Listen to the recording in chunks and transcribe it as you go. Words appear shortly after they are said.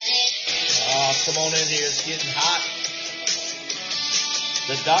Come on in here. It's getting hot.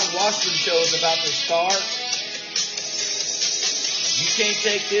 The Doc Washburn Show is about to start. You can't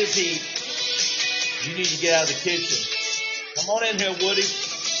take this heat. You need to get out of the kitchen. Come on in here, Woody.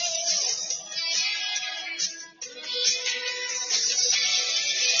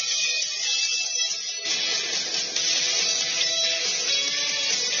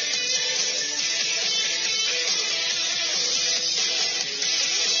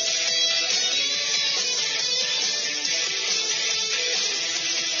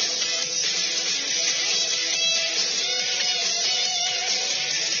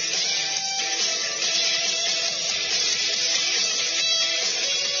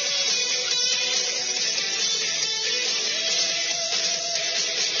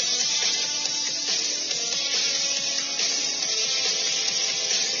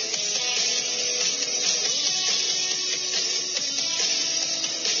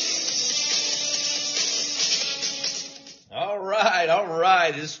 All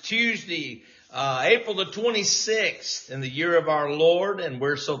right. It's Tuesday, April the 26th in the year of our Lord, and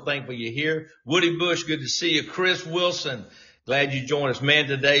we're so thankful you're here. Woody Bush, good to see you. Chris Wilson, glad you joined us. Man,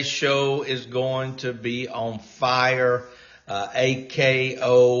 today's show is going to be on fire.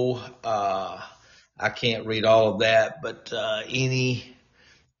 AKO, I can't read all of that, but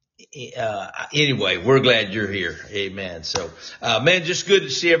anyway, we're glad you're here. Amen. So, man, just good to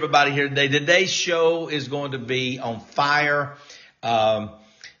see everybody here today. Today's show is going to be on fire.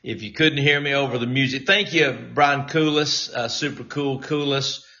 If you couldn't hear me over the music, thank you, Brian Coolis, Super Cool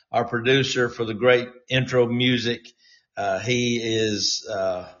Coolis, our producer, for the great intro music. He is,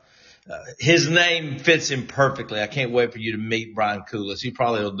 his name fits him perfectly. I can't wait for you to meet Brian Coolis. He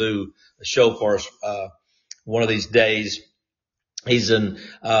probably will do a show for us, one of these days. He's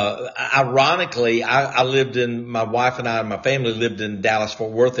ironically, my wife and I and my family lived in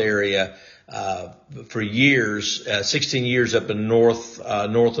Dallas-Fort Worth area, for years, 16 years up in north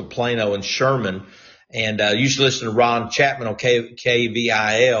of Plano and Sherman. And, used to listen to Ron Chapman on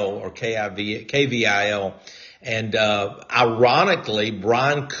KVIL or KVIL. And, ironically,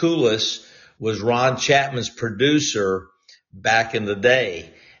 Brian Coolis was Ron Chapman's producer back in the day.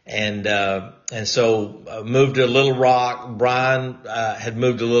 And so moved to Little Rock. Brian, had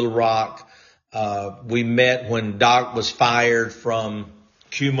moved to Little Rock. We met when Doc was fired from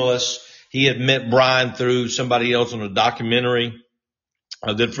Cumulus. He had met Brian through somebody else on a documentary.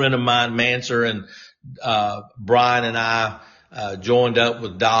 A good friend of mine, Manser, and Brian and I joined up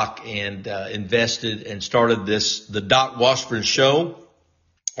with Doc and invested and started the Doc Washburn Show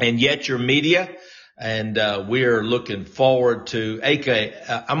and Yet Your Media. And we are looking forward to I'm going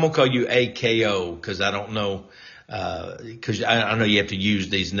to call you AKO because I don't know, because I know you have to use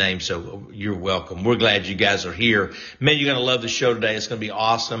these names, so you're welcome. We're glad you guys are here. Man, you're going to love the show today. It's going to be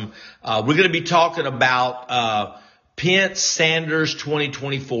awesome. We're going to be talking about Pence Sanders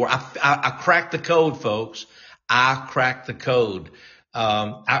 2024. I cracked the code, folks. I cracked the code.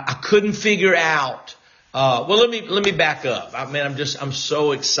 I couldn't figure out. Well, let me back up. I'm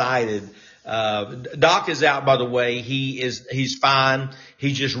so excited. Doc is out, by the way. He's fine.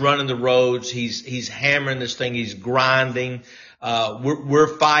 He's just running the roads. He's hammering this thing. He's grinding.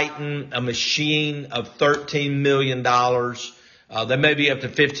 We're fighting a machine of $13 million. They may be up to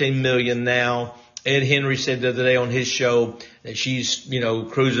 $15 million now. Ed Henry said the other day on his show that she's,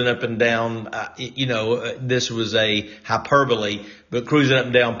 cruising up and down, this was a hyperbole, but cruising up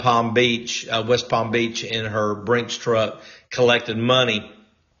and down Palm Beach, West Palm Beach in her Brinks truck collecting money.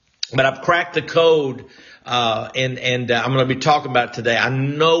 But I've cracked the code, and I'm going to be talking about it today. I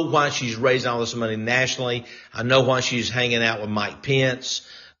know why she's raising all this money nationally. I know why she's hanging out with Mike Pence.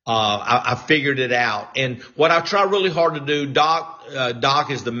 I figured it out. And what I try really hard to do,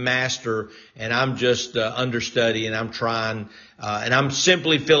 Doc is the master, and I'm just understudy, and I'm trying, and I'm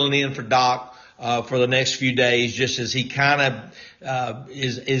simply filling in for Doc for the next few days, just as he kind of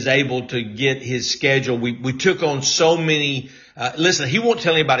is able to get his schedule. We took on so many. Listen, he won't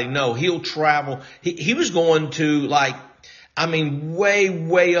tell anybody no. He'll travel. He was going to way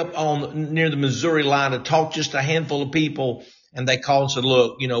up on near the Missouri line to talk just a handful of people. And they called and said,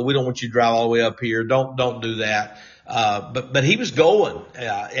 look, we don't want you to drive all the way up here. Don't do that. But he was going,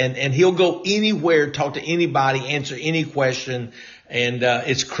 and he'll go anywhere, talk to anybody, answer any question. And,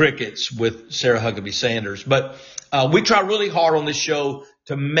 it's crickets with Sarah Huckabee Sanders. But, we try really hard on this show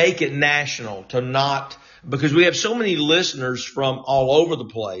to make it national, because we have so many listeners from all over the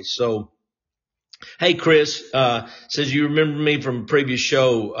place. So, hey, Chris, says you remember me from a previous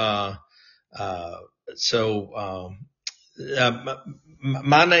show.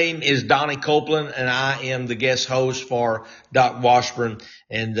 My name is Donnie Copeland, and I am the guest host for Doc Washburn,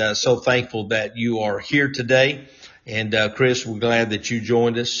 and so thankful that you are here today. And Chris, we're glad that you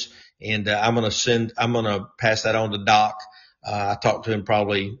joined us. And I'm gonna pass that on to Doc. I talk to him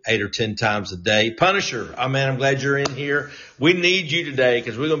probably 8 or 10 times a day. Punisher, oh man, I'm glad you're in here. We need you today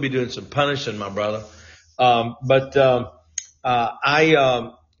because we're gonna be doing some punishing, my brother.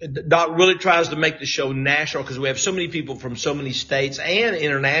 Doc really tries to make the show national because we have so many people from so many states and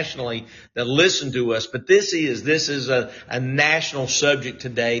internationally that listen to us. But this is a national subject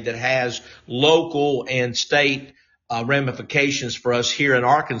today that has local and state ramifications for us here in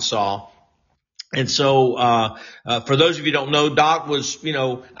Arkansas. And so, for those of you who don't know, Doc was,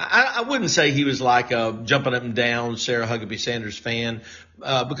 I wouldn't say he was like a jumping up and down Sarah Huckabee Sanders fan,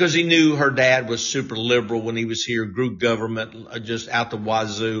 because he knew her dad was super liberal when he was here, grew government just out the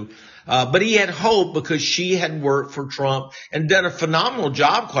wazoo. But he had hope because she had worked for Trump and done a phenomenal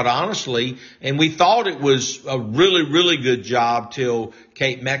job, quite honestly. And we thought it was a really, really good job till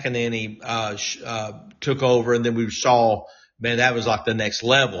Kate McEnany, took over, and then we saw, man, that was like the next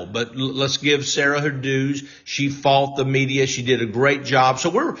level. But let's give Sarah her dues. She fought the media. She did a great job. So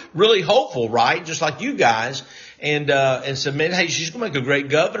we're really hopeful, right? Just like you guys. And said, man, hey, she's going to make a great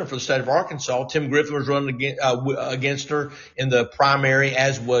governor for the state of Arkansas. Tim Griffin was running against her in the primary,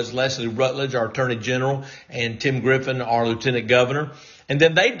 as was Leslie Rutledge, our attorney general, and Tim Griffin, our lieutenant governor. And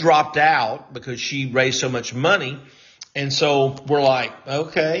then they dropped out because she raised so much money. And so we're like,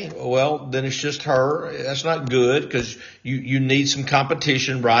 okay, well, then it's just her. That's not good because you need some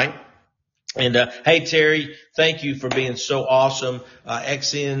competition, right? And, hey, Terry, thank you for being so awesome.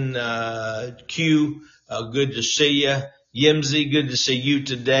 XNQ, good to see you. Yimsy, good to see you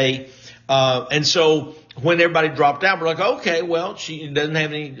today. And so when everybody dropped out, we're like, okay, well, she doesn't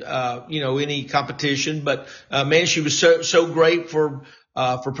have any, any competition, but, man, she was so great for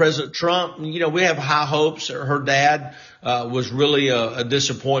President Trump. We have high hopes. Her dad, was really a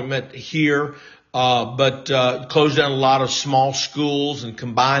disappointment here, but closed down a lot of small schools and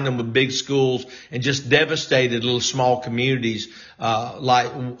combined them with big schools and just devastated little small communities,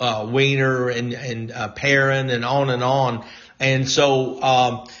 like, Wiener and Perrin and on and on. And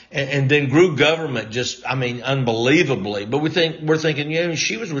so, and then grew government just, unbelievably. But we're thinking,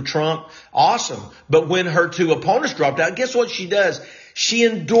 she was with Trump. Awesome. But when her two opponents dropped out, guess what she does? She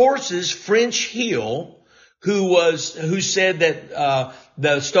endorses French Hill, who said that,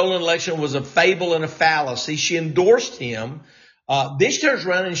 the stolen election was a fable and a fallacy. She endorsed him. Then she turns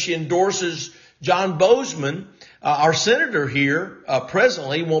around and she endorses John Bozeman, our senator here,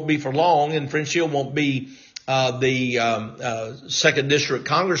 presently, won't be for long, and French Hill won't be the second district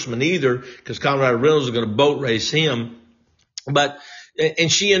congressman either, because Colorado Reynolds is going to boat race him. And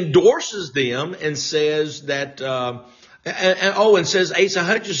she endorses them and says that, and says Asa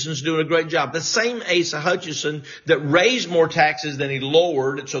Hutchinson's doing a great job. The same Asa Hutchinson that raised more taxes than he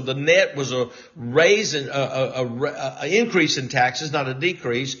lowered. So the net was a raise in, a increase in taxes, not a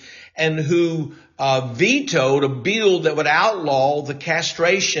decrease, and who, vetoed a bill that would outlaw the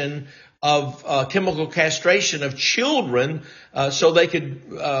castration of chemical castration of children, so they could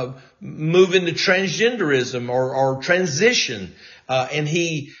move into transgenderism or transition. And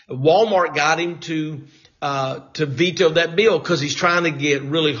Walmart got him to veto that bill because he's trying to get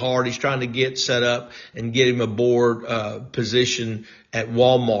really hard. He's trying to get set up and get him a board position at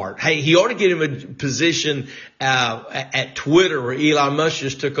Walmart. Hey, he ought to get him a position at Twitter, where Elon Musk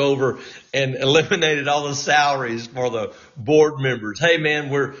just took over and eliminated all the salaries for the board members. Hey,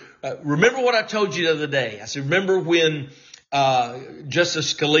 man, remember what I told you the other day? I said, remember when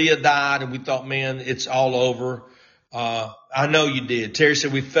Justice Scalia died and we thought, man, it's all over. I know you did. Terry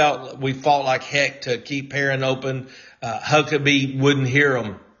said we fought like heck to keep Perrin open. Huckabee wouldn't hear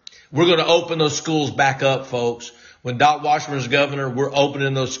them. We're going to open those schools back up, folks. When Doc Washburn's governor, we're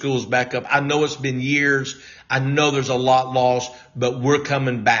opening those schools back up. I know it's been years. I know there's a lot lost, but we're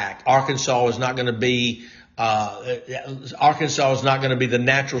coming back. Arkansas is not going to be the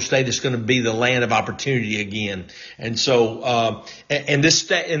natural state. It's going to be the land of opportunity again. And so, and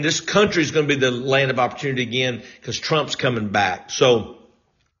this country is going to be the land of opportunity again because Trump's coming back. So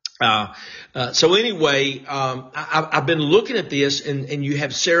anyway, I've been looking at this and you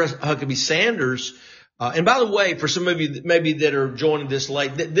have Sarah Huckabee Sanders. And by the way, for some of you maybe that are joining this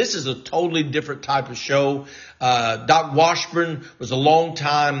late, this is a totally different type of show. Doc Washburn was a long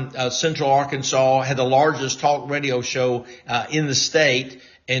time, Central Arkansas, had the largest talk radio show, in the state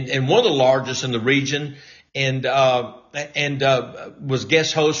and one of the largest in the region. And was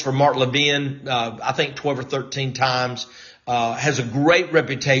guest host for Mark Levin, I think 12 or 13 times. has a great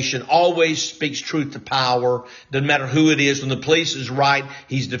reputation, always speaks truth to power. Doesn't matter who it is. When the police is right,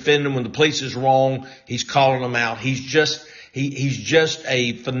 he's defending them. When the police is wrong, he's calling them out. He's just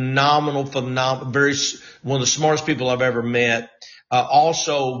a phenomenal, very, one of the smartest people I've ever met.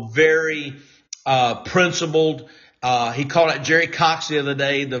 Also very, principled. He called out Jerry Cox the other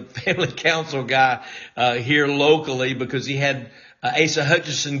day, the family council guy, here locally, because he had Asa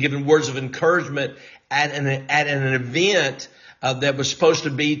Hutchinson giving words of encouragement at an event, that was supposed to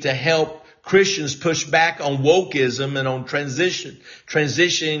be to help Christians push back on wokeism and on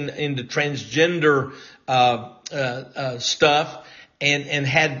transitioning into transgender, stuff. And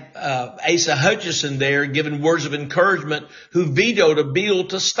had Asa Hutchinson there giving words of encouragement, who vetoed a bill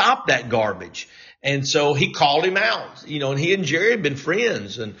to stop that garbage. And so he called him out, and he and Jerry had been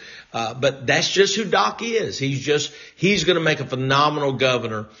friends. But that's just who Doc is. He's going to make a phenomenal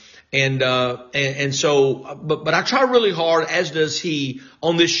governor. And so, but I try really hard, as does he,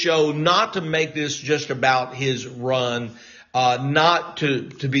 on this show, not to make this just about his run, not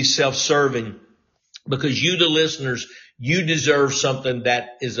to be self-serving, because you, the listeners, you deserve something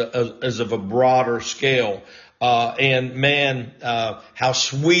that is of a broader scale. And man, how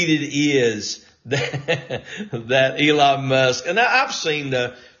sweet it is that Elon Musk, and I've seen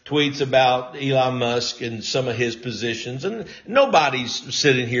the tweets about Elon Musk and some of his positions, and nobody's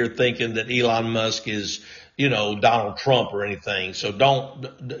sitting here thinking that Elon Musk is, Donald Trump or anything. So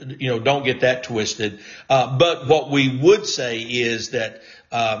don't get that twisted. But what we would say is that,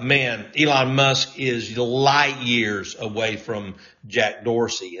 Elon Musk is light years away from Jack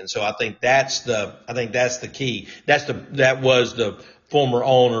Dorsey. And so I think that's the key. That was the former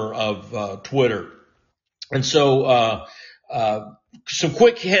owner of, Twitter. And so, some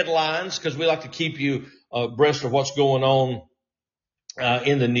quick headlines, because we like to keep you abreast of what's going on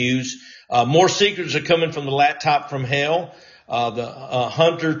in the news. More secrets are coming from the laptop from hell. The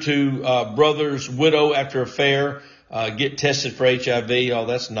hunter to brother's widow after affair get tested for HIV. Oh,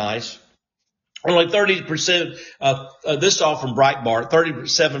 that's nice. Only 30%, this is all from Breitbart,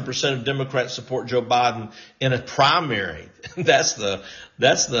 37% of Democrats support Joe Biden in a primary. That's the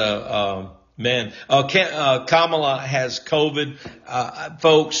man. Kamala has COVID.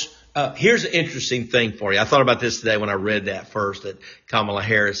 Folks, here's an interesting thing for you. I thought about this today when I read that first, that Kamala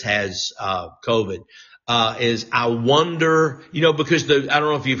Harris has, COVID. Is I wonder, because I don't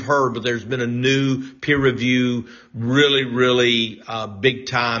know if you've heard, but there's been a new peer review, really, big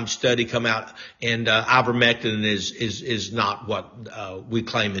time study come out, and, ivermectin is not what, we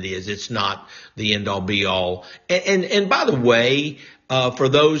claim it is. It's not the end all be all. And by the way, for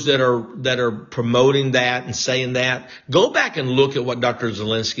those that are promoting that and saying that, go back and look at what Dr.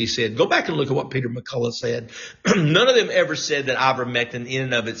 Zelensky said. Go back and look at what Peter McCullough said. None of them ever said that ivermectin in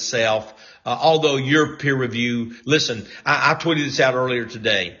and of itself, although your peer review, listen, I tweeted this out earlier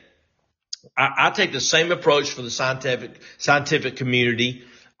today. I take the same approach for the scientific community,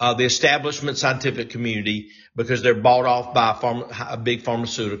 the establishment scientific community, because they're bought off by a big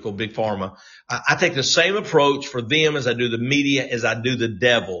pharmaceutical, big pharma. I take the same approach for them as I do the media, as I do the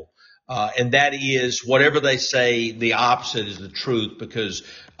devil. And that is, whatever they say, the opposite is the truth, because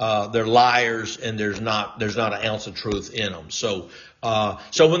they're liars, and there's not an ounce of truth in them. So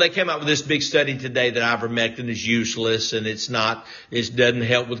when they came out with this big study today that ivermectin is useless and it doesn't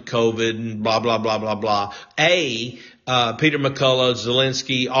help with COVID and blah, blah, blah, blah, blah. Peter McCullough,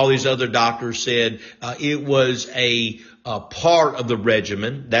 Zelensky, all these other doctors said, it was a part of the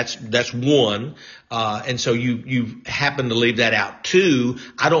regimen. That's one. And so you happen to leave that out. Two,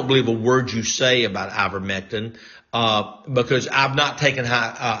 I don't believe a word you say about ivermectin. Because I've not taken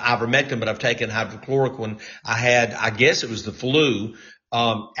ivermectin, but I've taken hydrochloroquine. I guess it was the flu,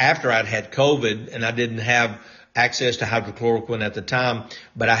 after I'd had COVID, and I didn't have access to hydrochloroquine at the time,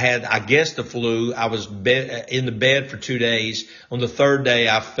 but I guess the flu. I was in the bed for 2 days. On the third day,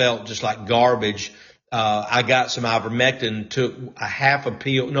 I felt just like garbage. I got some ivermectin, took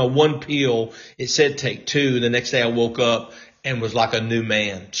one pill. It said take 2. The next day I woke up and was like a new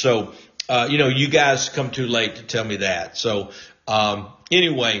man. So, you guys come too late to tell me that. So,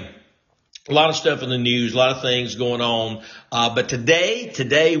 anyway, a lot of stuff in the news, a lot of things going on. But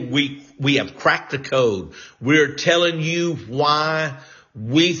today we have cracked the code. We're telling you why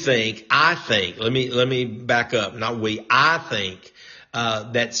I think, let me back up. I think,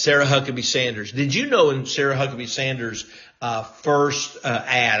 that Sarah Huckabee Sanders, did you know in Sarah Huckabee Sanders' first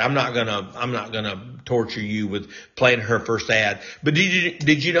ad, I'm not gonna torture you with playing her first ad, but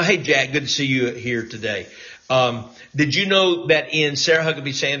did you know, hey Jack, good to see you here today. Did you know that in Sarah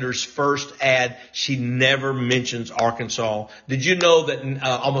Huckabee Sanders' first ad, she never mentions Arkansas? Did you know that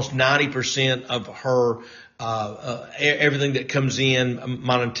almost 90% of her everything that comes in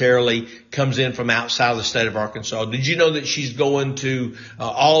monetarily comes in from outside of the state of Arkansas. Did you know that she's going to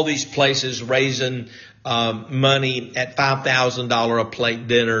all these places raising money at $5,000 a plate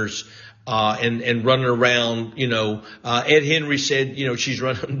dinners? And running around, Ed Henry said, she's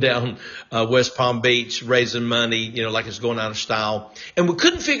running down, West Palm Beach raising money, like it's going out of style. And we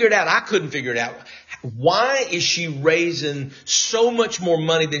couldn't figure it out. I couldn't figure it out. Why is she raising so much more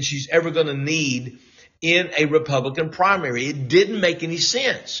money than she's ever going to need in a Republican primary? It didn't make any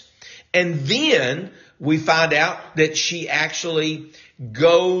sense. And then we find out that she actually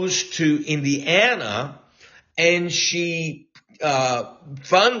goes to Indiana and she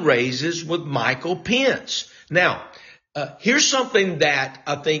fundraises with Michael Pence. Now, here's something that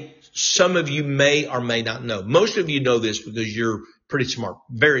I think some of you may or may not know. Most of you know this because you're pretty smart,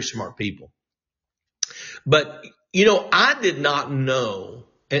 very smart people. But, I did not know,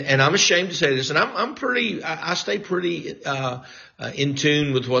 and I'm ashamed to say this, and I stay pretty in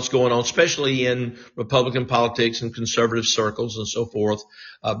tune with what's going on, especially in Republican politics and conservative circles and so forth,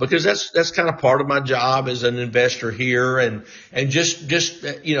 because that's kind of part of my job as an investor here, and just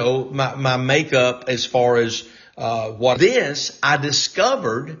my makeup as far as what this. I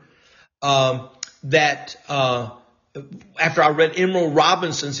discovered that after I read Emerald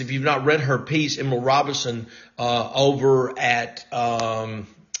Robinson's, if you've not read her piece, Emerald Robinson over at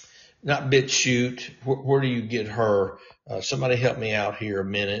not BitChute. Where do you get her? Somebody help me out here a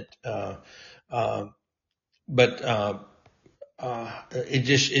minute. It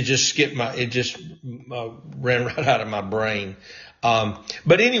just skipped ran right out of my brain.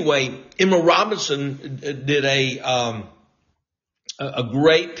 But anyway, Emerald Robinson did a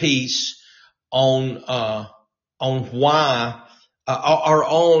great piece on why, or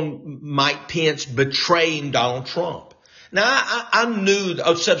on Mike Pence betraying Donald Trump. Now, I knew,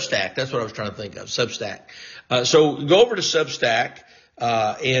 Substack, that's what I was trying to think of, Substack. So go over to Substack,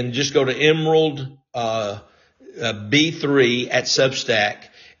 and just go to Emerald, B3 at Substack,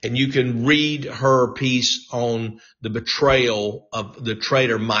 and you can read her piece on the betrayal of the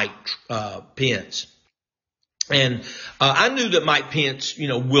traitor Mike, Pence. And, I knew that Mike Pence,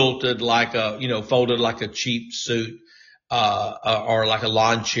 wilted folded like a cheap suit, or like a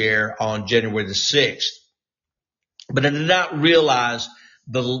lawn chair on January the 6th. But I did not realize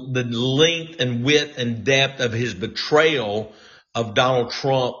the length and width and depth of his betrayal of Donald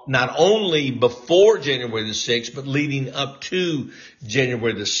Trump, not only before January the 6th, but leading up to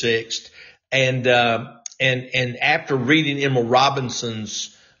January the 6th. And after reading Emma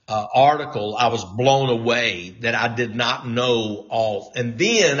Robinson's article, I was blown away that I did not know all. And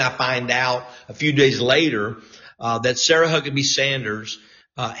then I find out a few days later that Sarah Huckabee Sanders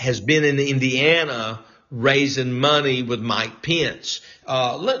has been in Indiana raising money with Mike Pence.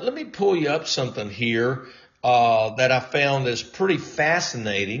 Let me pull you up something here that I found is pretty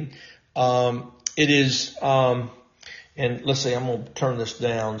fascinating. It is, and let's see, I'm going to turn this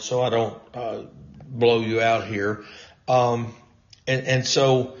down so I don't blow you out here.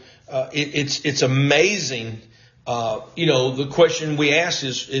 So it's amazing. The question we ask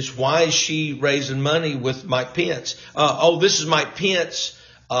is why is she raising money with Mike Pence? This is Mike Pence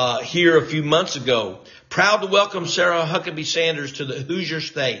here a few months ago. Proud to welcome Sarah Huckabee Sanders to the Hoosier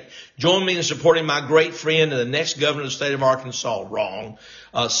State. Join me in supporting my great friend and the next governor of the state of Arkansas. Wrong.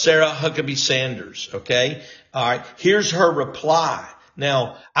 Sarah Huckabee Sanders. Okay. All right. Here's her reply.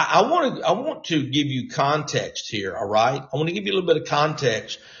 Now, I want to give you context here. All right. I want to give you a little bit of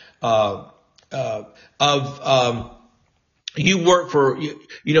context, you work for,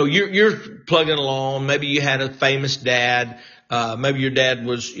 you're plugging along. Maybe you had a famous dad. Maybe your dad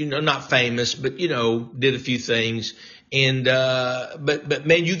was, not famous, but, did a few things. And, but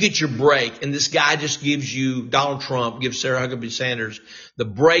man, you get your break, and this guy just gives you, Donald Trump gives Sarah Huckabee Sanders the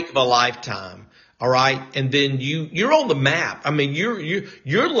break of a lifetime. All right. And then you're on the map. I mean,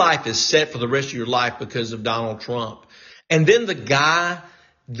 your life is set for the rest of your life because of Donald Trump. And then the guy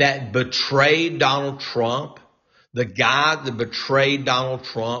that betrayed Donald Trump,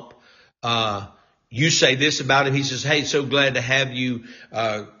 you say this about him. He says, hey, so glad to have you,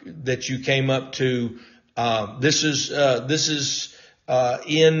 that you came up to, this is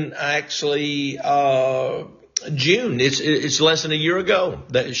in actually, June. It's less than a year ago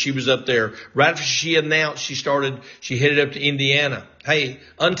that she was up there. Right after she announced she headed up to Indiana. Hey,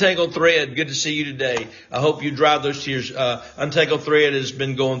 Untangled Thread, good to see you today. I hope you drive those tears. Untangled Thread has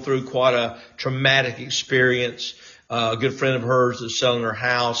been going through quite a traumatic experience. A good friend of hers is selling her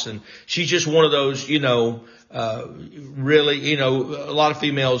house, and she's just one of those, really, a lot of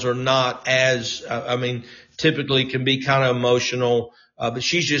females are not as, typically can be kind of emotional. but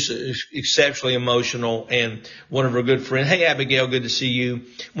she's just exceptionally emotional. And one of her good friends, hey, Abigail, good to see you.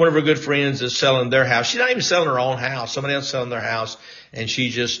 One of her good friends is selling their house. She's not even selling her own house. Somebody else selling their house, and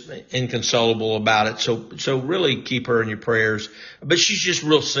she's just inconsolable about it. So really keep her in your prayers. But she's just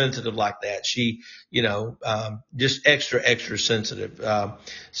real sensitive like that. She, just extra sensitive.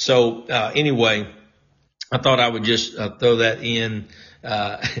 Anyway, I thought I would just throw that in.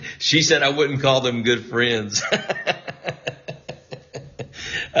 She said I wouldn't call them good friends.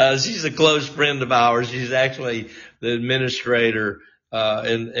 She's a close friend of ours. She's actually the administrator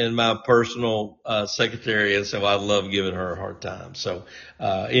and my personal secretary, and so I love giving her a hard time. So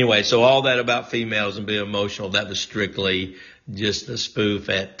anyway, so all that about females and being emotional, that was strictly just a spoof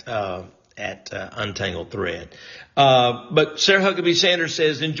at Untangled Thread. But Sarah Huckabee Sanders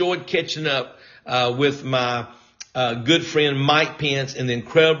says, enjoyed catching up with my good friend Mike Pence and the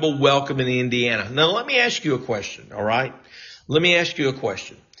incredible welcome in Indiana. Now, let me ask you a question, all right? Let me ask you a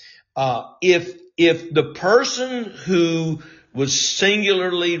question. If the person who was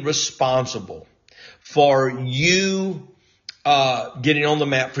singularly responsible for you getting on the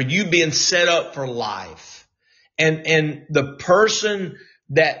map, for you being set up for life, and the person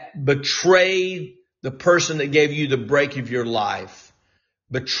that betrayed the person that gave you the break of your life,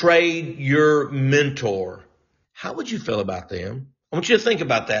 betrayed your mentor, how would you feel about them? I want you to think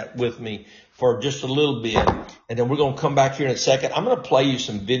about that with me for just a little bit, and then we're going to come back here in a second. I'm going to play you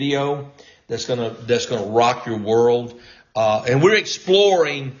some video that's going to rock your world, and we're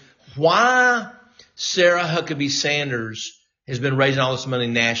exploring why Sarah Huckabee Sanders has been raising all this money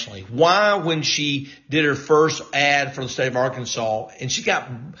nationally. Why, when she did her first ad for the state of Arkansas and she got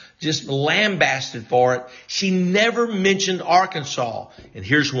just lambasted for it, she never mentioned Arkansas. And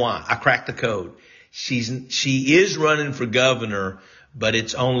here's why. I cracked the code. She is running for governor, but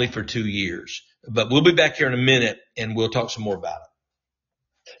it's only for 2 years. But we'll be back here in a minute and we'll talk some more about it.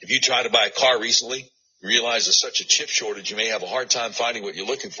 If you tried to buy a car recently, you realize there's such a chip shortage you may have a hard time finding what you're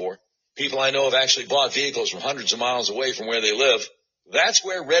looking for. People I know have actually bought vehicles from hundreds of miles away from where they live. That's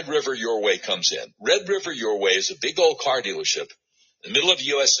where Red River Your Way comes in. Red River Your Way is a big old car dealership in the middle of the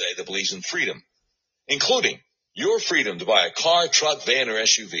USA that believes in freedom, including your freedom to buy a car, truck, van, or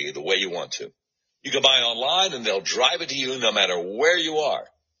SUV the way you want to. You can buy online and they'll drive it to you no matter where you are.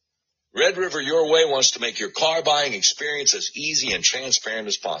 Red River Your Way wants to make your car buying experience as easy and transparent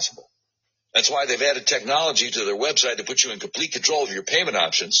as possible. That's why they've added technology to their website to put you in complete control of your payment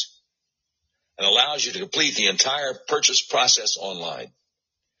options and allows you to complete the entire purchase process online.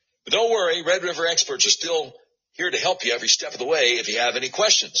 But don't worry, Red River experts are still here to help you every step of the way if you have any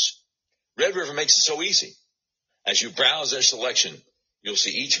questions. Red River makes it so easy. As you browse their selection, you'll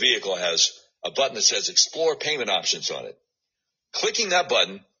see each vehicle has a button that says Explore Payment Options on it. Clicking that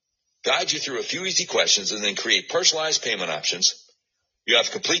button guides you through a few easy questions and then create personalized payment options you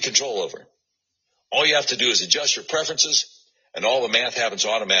have complete control over. All you have to do is adjust your preferences, and all the math happens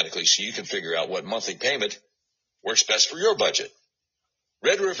automatically so you can figure out what monthly payment works best for your budget.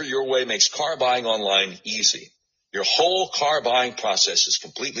 Red River Your Way makes car buying online easy. Your whole car buying process is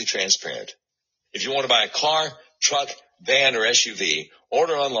completely transparent. If you want to buy a car, truck, van, or SUV,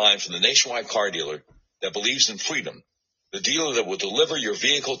 order online from the nationwide car dealer that believes in freedom, the dealer that will deliver your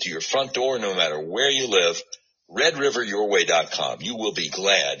vehicle to your front door no matter where you live, RedRiverYourWay.com. You will be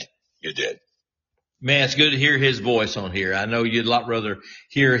glad you did. Man, it's good to hear his voice on here. I know you'd a lot rather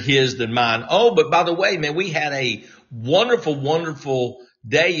hear his than mine. Oh, but by the way, man, we had a wonderful, wonderful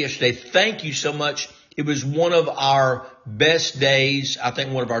day yesterday. Thank you so much. It was one of our best days. I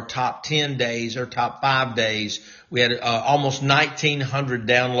think one of our top 10 days or top 5 days. We had almost 1,900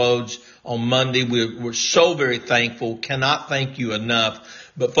 downloads on Monday. We're so very thankful. Cannot thank you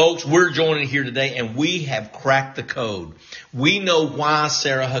enough. But folks, we're joining here today and we have cracked the code. We know why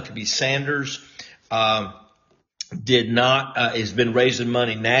Sarah Huckabee Sanders has been raising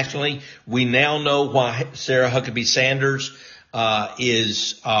money nationally. We now know why Sarah Huckabee Sanders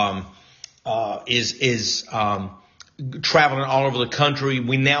is traveling all over the country.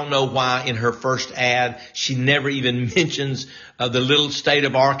 We now know why in her first ad she never even mentions the little state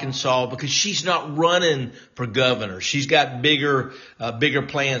of Arkansas, because she's not running for governor. She's got bigger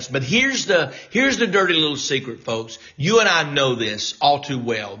plans. But here's the dirty little secret, folks. You and I know this all too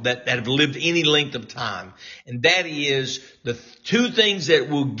well that have lived any length of time. And that is the two things that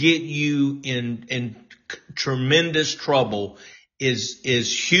will get you in tremendous trouble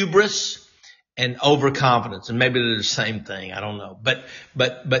is hubris and overconfidence. And maybe they're the same thing. I don't know.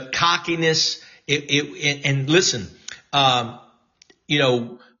 But cockiness, and listen,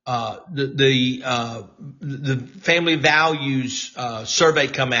 the family values survey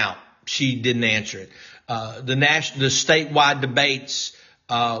come out. She didn't answer it. the statewide debates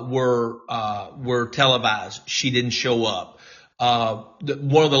were televised. She didn't show up.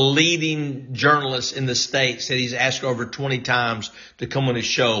 One of the leading journalists in the state said he's asked her over 20 times to come on his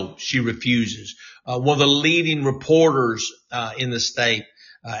show. She refuses. One of the leading reporters in the state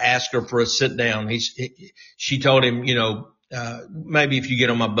asked her for a sit down. She told him, maybe if you get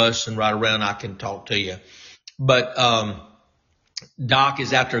on my bus and ride around, I can talk to you. But Doc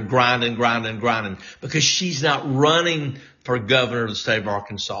is out there grinding because she's not running for governor of the state of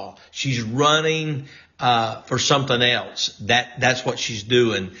Arkansas. She's running for something else. That's what she's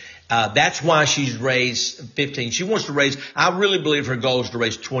doing. That's why she's raised 15. She wants to raise, I really believe her goal is to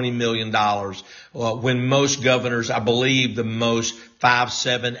raise $20 million. When most governors, I believe the most 5,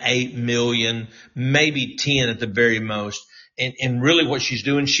 7, 8 million, maybe 10 at the very most. And really what she's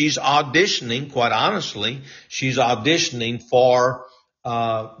doing, she's auditioning, quite honestly, she's auditioning for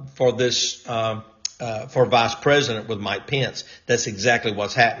this, for vice president with Mike Pence. That's exactly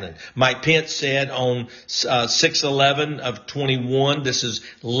what's happening. Mike Pence said on 6/11 of 21, this is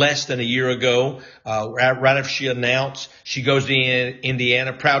less than a year ago, right after she announced she goes to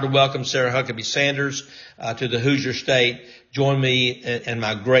Indiana, proud to welcome Sarah Huckabee Sanders to the Hoosier State. Join me and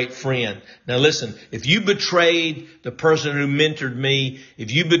my great friend. Now listen, if you betrayed the person who mentored me,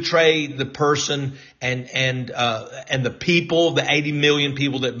 if you betrayed the person and the people, the 80 million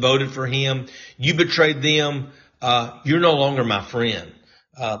people that voted for him, you betrayed them, you're no longer my friend.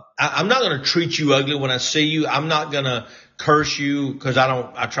 I'm not going to treat you ugly when I see you. I'm not going to curse you because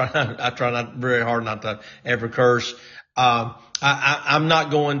I try not very hard not to ever curse. I'm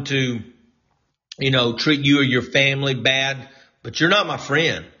not going to, treat you or your family bad, but you're not my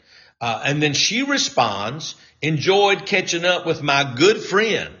friend. And then she responds, enjoyed catching up with my good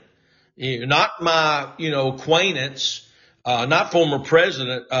friend, not my, acquaintance, not former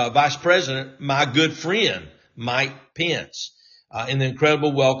president, vice president, my good friend, Mike Pence, in the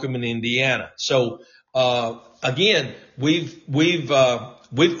incredible welcome in Indiana. So, again, we've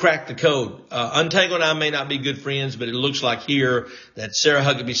cracked the code. Untangle and I may not be good friends, but it looks like here that Sarah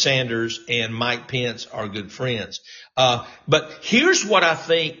Huckabee Sanders and Mike Pence are good friends. But here's what I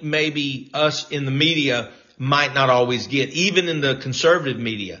think maybe us in the media might not always get, even in the conservative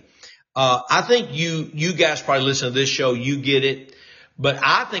media. I think you guys probably listen to this show, you get it. But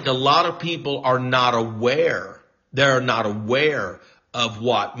I think a lot of people are not aware. They're not aware of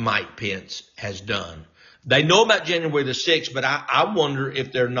what Mike Pence has done. They know about January the 6th, but I wonder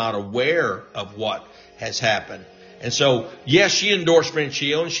if they're not aware of what has happened. And so, yes, she endorsed French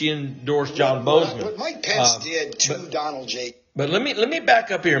Hill and she endorsed John Bozeman. What Mike Pence did to Donald J. But let me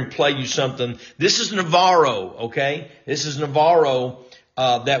back up here and play you something. This is Navarro, okay? This is Navarro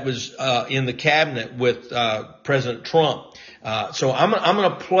that was in the cabinet with President Trump. So I'm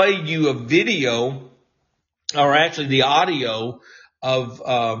going to play you a video, or actually the audio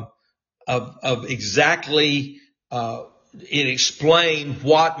of exactly it explained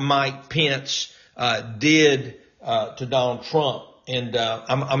what Mike Pence did to Donald Trump. And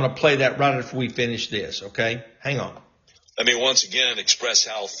I'm going to play that right after we finish this, okay? Hang on. Let me once again express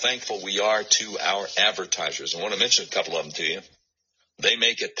how thankful we are to our advertisers. I want to mention a couple of them to you. They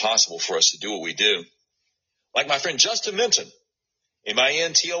make it possible for us to do what we do. Like my friend Justin Minton,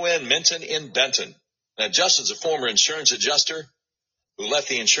 M-I-N-T-O-N, Minton in Benton. Now, Justin's a former insurance adjuster who left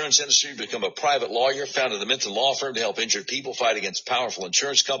the insurance industry to become a private lawyer, founded the Minton Law Firm to help injured people fight against powerful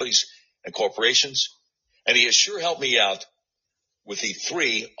insurance companies and corporations. And he has sure helped me out with the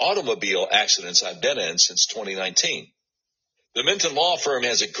 3 automobile accidents I've been in since 2019. The Minton Law Firm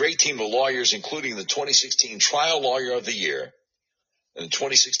has a great team of lawyers, including the 2016 Trial Lawyer of the Year and the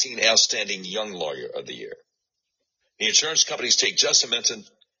 2016 Outstanding Young Lawyer of the Year. The insurance companies take Justin Minton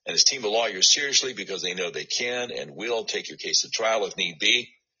and his team of lawyers seriously because they know they can and will take your case to trial if need be.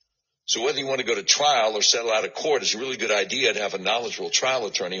 So whether you want to go to trial or settle out of court, it's a really good idea to have a knowledgeable trial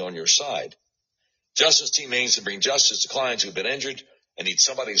attorney on your side. Justin's team aims to bring justice to clients who've been injured and need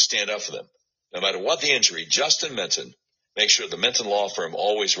somebody to stand up for them. No matter what the injury, Justin Minton makes sure the Minton Law Firm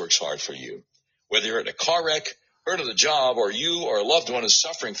always works hard for you. Whether you're in a car wreck, hurt on the job, or you or a loved one is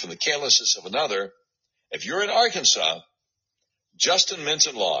suffering from the carelessness of another, if you're in Arkansas, Justin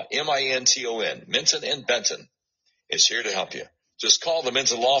Minton Law, M-I-N-T-O-N, Minton and Benton, is here to help you. Just call the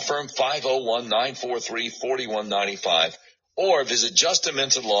Minton Law Firm, 501-943-4195, or visit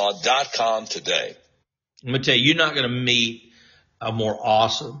justinmintonlaw.com today. I'm going to tell you, you're not going to meet a more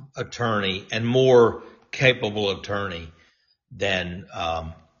awesome attorney and more capable attorney than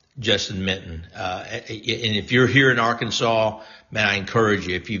Justin Minton. And if you're here in Arkansas, man, I encourage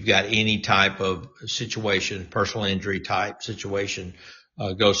you, if you've got any type of situation, personal injury type situation,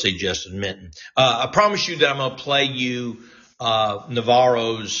 go see Justin Minton. I promise you that I'm going to play you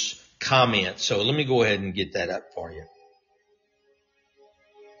Navarro's comment. So let me go ahead and get that up for you.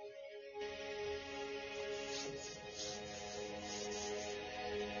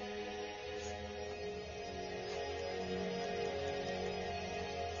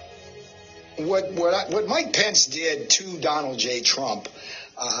 What Mike Pence did to Donald J. Trump,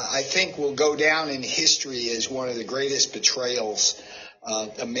 I think will go down in history as one of the greatest betrayals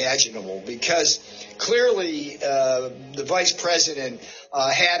imaginable, because clearly the vice president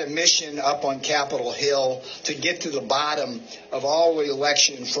had a mission up on Capitol Hill to get to the bottom of all the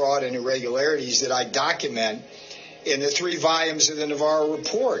election fraud and irregularities that I document in the 3 volumes of the Navarro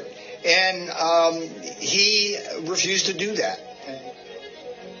report. And he refused to do that.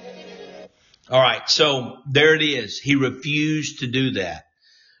 All right, so there it is. He refused to do that.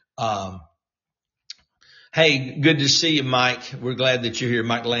 Hey, good to see you, Mike. We're glad that you're here.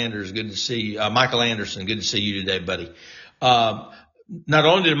 Michael Anderson, good to see you. Michael Anderson, good to see you today, buddy. Not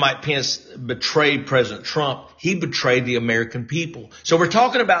only did Mike Pence betray President Trump, he betrayed the American people. So we're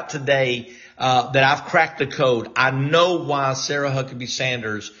talking about today that I've cracked the code. I know why Sarah Huckabee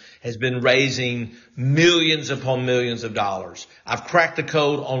Sanders has been raising millions upon millions of dollars. I've cracked the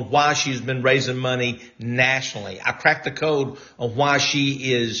code on why she's been raising money nationally. I cracked the code on why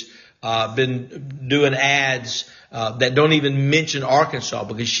she is been doing ads that don't even mention Arkansas,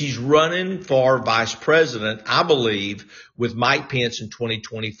 because she's running for vice president, I believe, with Mike Pence in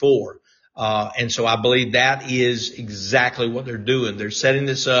 2024. And so I believe that is exactly what they're doing. They're setting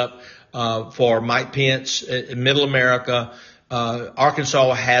this up for Mike Pence in Middle America.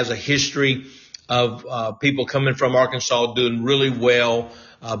 Arkansas has a history of people coming from Arkansas doing really well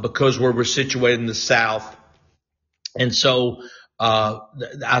because we're situated in the South. And so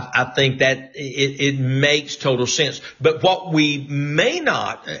I think that it makes total sense. But what we may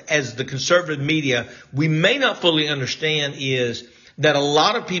not, as the conservative media, we may not fully understand is that a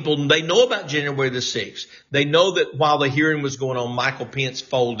lot of people, they know about January the 6th. They know that while the hearing was going on, Michael Pence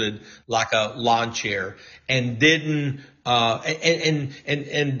folded like a lawn chair and didn't,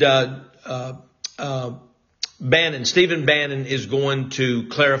 Stephen Bannon is going to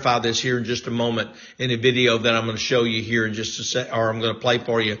clarify this here in just a moment in a video that I'm going to show you here in just a sec, or I'm going to play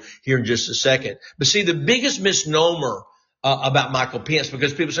for you here in just a second. But see, the biggest misnomer about Michael Pence,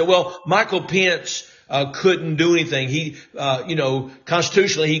 because people say, well, Michael Pence couldn't do anything. He,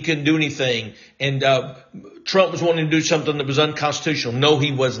 constitutionally, he couldn't do anything. And Trump was wanting to do something that was unconstitutional. No,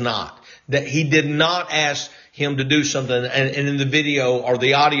 he was not. That he did not ask him to do something. And in the video or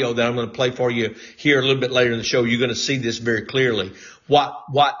the audio that I'm going to play for you here a little bit later in the show, you're going to see this very clearly.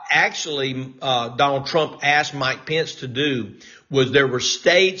 What actually Donald Trump asked Mike Pence to do was there were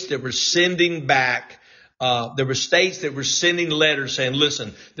states that were sending back letters saying,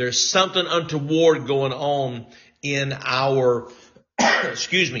 listen, there's something untoward going on in our,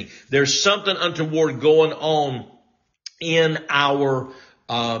 there's something untoward going on in our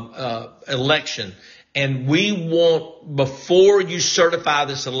election. And we want, before you certify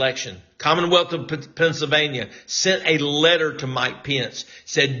this election, Commonwealth of Pennsylvania sent a letter to Mike Pence,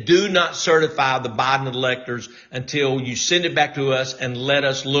 said, do not certify the Biden electors until you send it back to us and let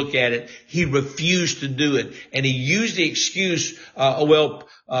us look at it. He refused to do it. And he used the excuse,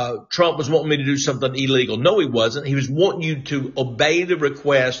 Trump was wanting me to do something illegal. No, he wasn't. He was wanting you to obey the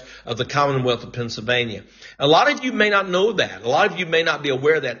request of the Commonwealth of Pennsylvania. A lot of you may not know that. A lot of you may not be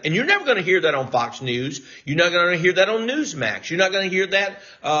aware of that. And you're never going to hear that on Fox News. You're not going to hear that on Newsmax. You're not going to hear that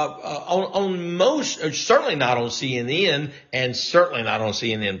on most, or certainly not on CNN, and certainly not on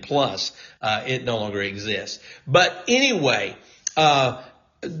CNN Plus. It no longer exists. But anyway,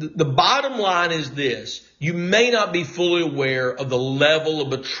 the bottom line is this. You may not be fully aware of the level of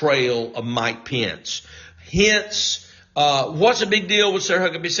betrayal of Mike Pence. Hence, what's the big deal with Sarah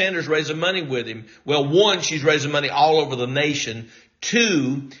Huckabee Sanders raising money with him? Well, one, she's raising money all over the nation.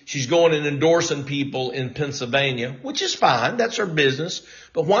 Two, she's going and endorsing people in Pennsylvania, which is fine. That's her business.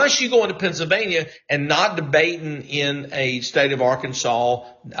 But why is she going to Pennsylvania and not debating in a state of Arkansas,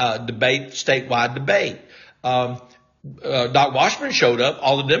 statewide debate? Doc Washburn showed up.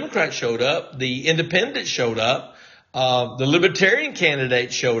 All the Democrats showed up. The independents showed up. The Libertarian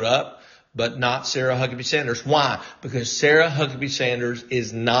candidate showed up. But not Sarah Huckabee Sanders. Why? Because Sarah Huckabee Sanders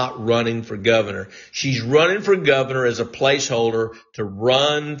is not running for governor. She's running for governor as a placeholder to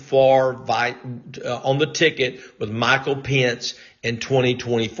run for on the ticket with Michael Pence in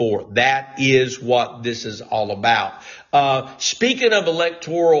 2024. That is what this is all about. Speaking of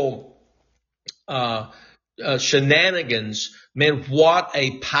electoral shenanigans, man, what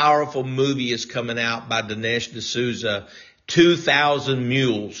a powerful movie is coming out by Dinesh D'Souza 2,000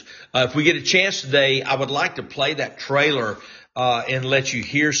 Mules. If we get a chance today, I would like to play that trailer and let you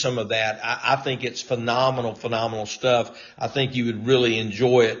hear some of that. I think it's phenomenal stuff. I think you would really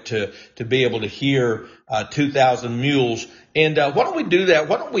enjoy it to be able to hear 2,000 Mules. And why don't we do that?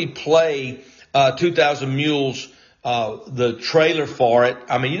 Why don't we play 2,000 Mules, the trailer for it?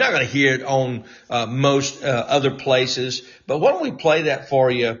 I mean, you're not going to hear it on most other places, but why don't we play that for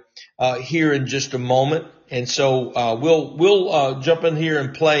you here in just a moment? And so we'll jump in here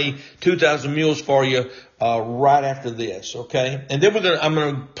and play 2,000 Mules for you right after this, okay? And then I'm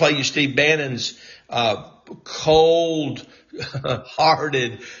gonna play you Steve Bannon's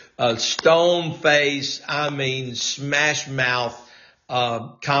cold-hearted, stone-faced, smash mouth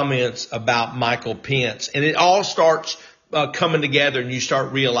comments about Michael Pence, and it all starts coming together, and you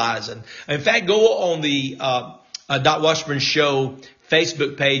start realizing. In fact, go on the Doc Washburn Show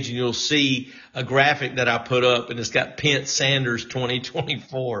Facebook page, and you'll see a graphic that I put up, and it's got Pence Sanders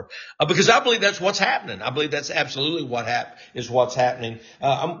 2024. Because I believe that's what's happening. I believe that's absolutely what's happening.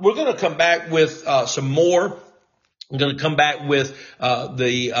 We're going to come back with some more. I'm going to come back with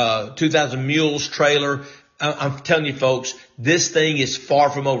the 2,000 Mules trailer. I'm telling you, folks, this thing is far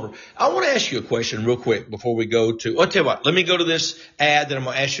from over. I want to ask you a question real quick before we go to, I'll tell you what, let me go to this ad, then I'm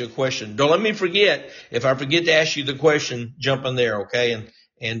going to ask you a question. Don't let me forget. If I forget to ask you the question, jump in there, okay?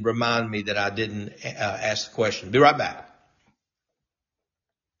 And remind me that I didn't ask the question. Be right back.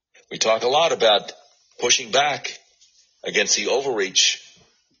 We talk a lot about pushing back against the overreach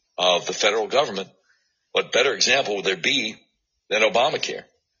of the federal government. What better example would there be than Obamacare?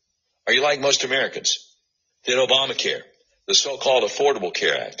 Are you like most Americans? Did Obamacare, the so-called Affordable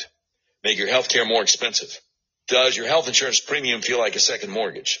Care Act, make your health care more expensive? Does your health insurance premium feel like a second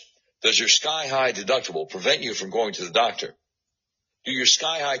mortgage? Does your sky-high deductible prevent you from going to the doctor? Do your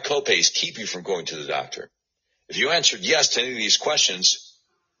sky-high copays keep you from going to the doctor? If you answered yes to any of these questions,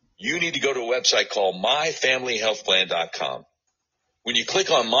 you need to go to a website called myfamilyhealthplan.com. When you click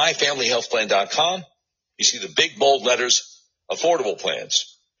on myfamilyhealthplan.com, you see the big bold letters, affordable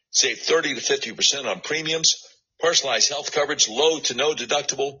plans. Save 30 to 50% on premiums, personalized health coverage, low to no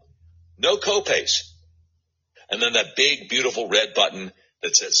deductible, no copays. And then that big, beautiful red button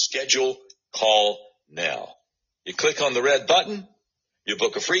that says schedule call now. You click on the red button, you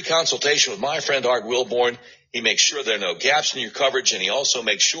book a free consultation with my friend Art Wilborn. He makes sure there are no gaps in your coverage, and he also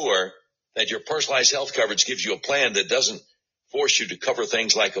makes sure that your personalized health coverage gives you a plan that doesn't force you to cover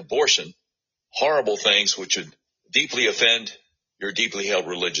things like abortion, horrible things which would deeply offend your deeply held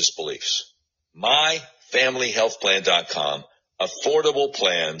religious beliefs. MyFamilyHealthPlan.com. Affordable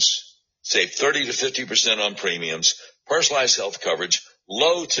plans. Save 30 to 50% on premiums. Personalized health coverage.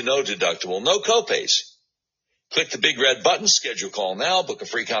 Low to no deductible. No copays. Click the big red button. Schedule call now. Book a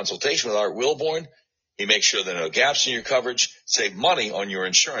free consultation with Art Wilborn. He makes sure there are no gaps in your coverage. Save money on your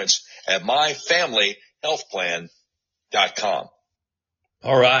insurance at MyFamilyHealthPlan.com.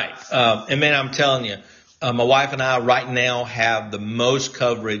 All right. And man, I'm telling you, my wife and I right now have the most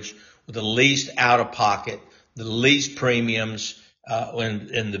coverage with the least out of pocket, the least premiums,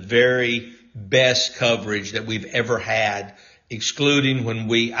 and the very best coverage that we've ever had, excluding when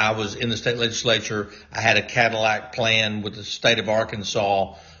I was in the state legislature. I had a Cadillac plan with the state of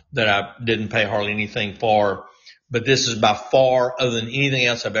Arkansas that I didn't pay hardly anything for. But this is by far, other than anything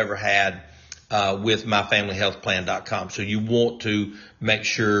else I've ever had, with myfamilyhealthplan.com. So you want to make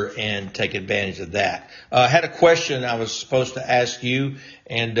sure and take advantage of that. I had a question I was supposed to ask you,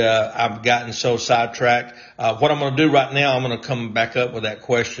 and I've gotten so sidetracked. What I'm going to do right now, I'm going to come back up with that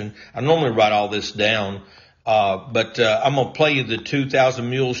question. I normally write all this down, but I'm going to play you the 2,000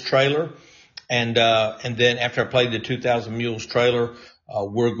 Mules trailer, and then after I play the 2,000 Mules trailer,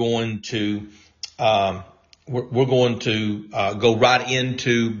 we're going to go right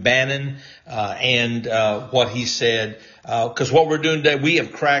into Bannon and what he said, because what we're doing today, we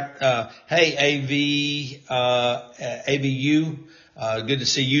have cracked. Hey, AVU, good to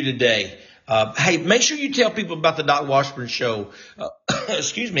see you today. Hey, make sure you tell people about the Doc Washburn Show.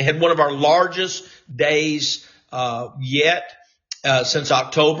 Excuse me, had one of our largest days yet. Since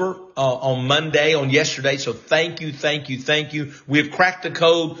October, on Monday, on yesterday. So thank you. We have cracked the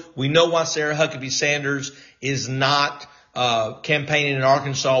code. We know why Sarah Huckabee Sanders is not campaigning in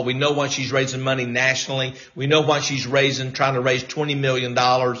Arkansas. We know why she's raising money nationally. We know why she's trying to raise $20 million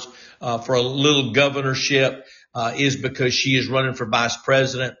for a little governorship, is because she is running for vice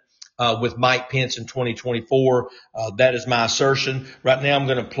president with Mike Pence in 2024. That is my assertion. Right now, I'm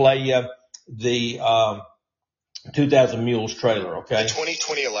going to play you the 2,000 Mules trailer, okay? The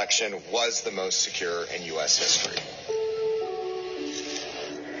 2020 election was the most secure in U.S. history.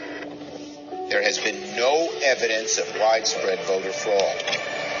 there has been no evidence of widespread voter fraud.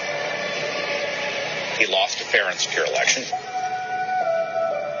 He lost a fair and secure election.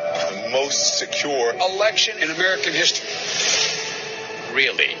 The most secure Election in American history.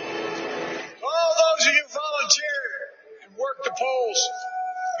 Really? All those of you who volunteered and worked the polls,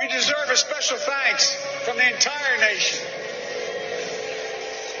 you deserve a special thanks from the entire nation.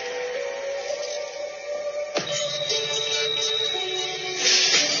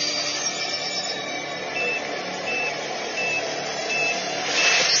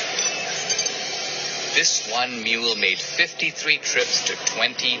 This one mule made 53 trips to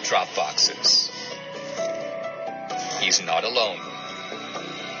 20 drop boxes. He's not alone.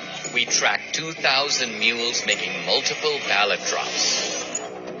 We tracked 2,000 mules making multiple ballot drops.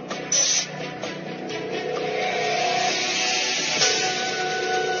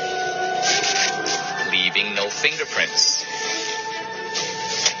 Leaving no fingerprints.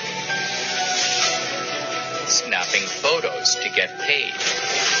 Snapping photos to get paid.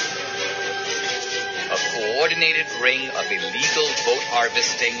 A coordinated ring of illegal vote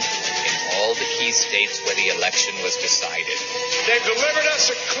harvesting in all the key states where the election was decided. They've delivered us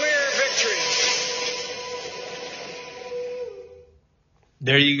a clear victory.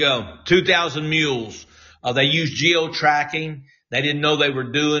 There you go. 2,000 mules. They used geo-tracking. They didn't know they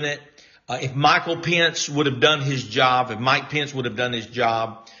were doing it. If Mike Pence would have done his job,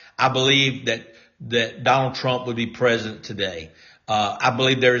 I believe that Donald Trump would be president today. I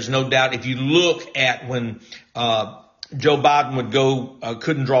believe there is no doubt. If you look at when Joe Biden would go,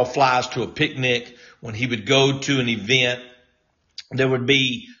 couldn't draw flies to a picnic, when he would go to an event, there would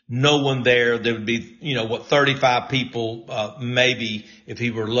be no one there. There would be, 35 people, maybe if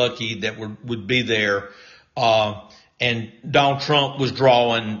he were lucky, that would be there. And Donald Trump was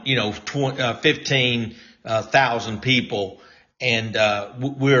drawing, 15,000 people. And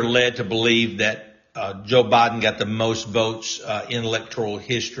we're led to believe that Joe Biden got the most votes in electoral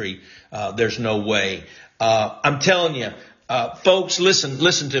history. There's no way. I'm telling you, folks,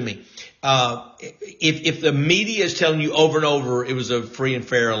 listen to me. If the media is telling you over and over it was a free and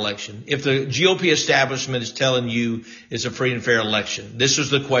fair election, if the GOP establishment is telling you it's a free and fair election, this is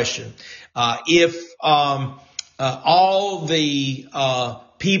the question. If all the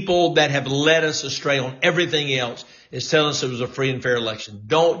people that have led us astray on everything else is telling us it was a free and fair election,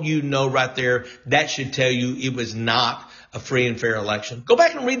 don't you know right there that should tell you it was not a free and fair election? Go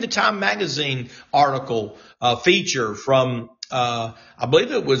back and read the Time Magazine article, feature from, I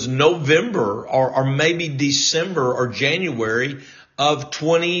believe it was November or maybe December or January of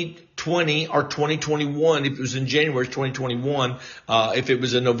 2020 or 2021. If it was in January, it's 2021. If it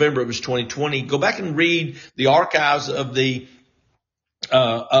was in November, it was 2020. Go back and read the archives of the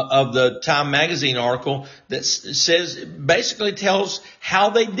Time Magazine article that says, basically tells how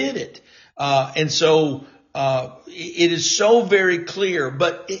they did it. And so, it is so very clear,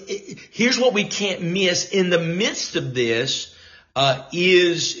 but here's what we can't miss in the midst of this,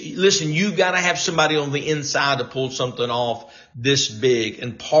 listen, you got to have somebody on the inside to pull something off this big.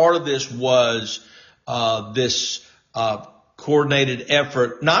 And part of this was, this, coordinated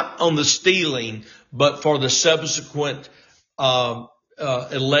effort, not on the stealing, but for the subsequent,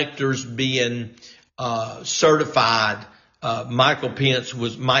 electors being, certified. Mike Pence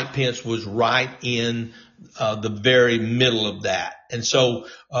was right in the very middle of that. And so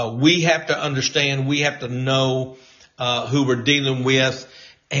we have to understand, we have to know who we're dealing with.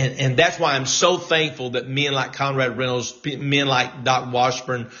 And that's why I'm so thankful that men like Conrad Reynolds, men like Doc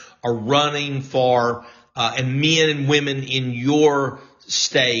Washburn are running for, and men and women in your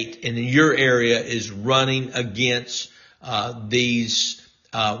state and in your area is running against these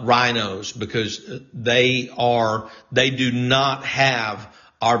rhinos, because they do not have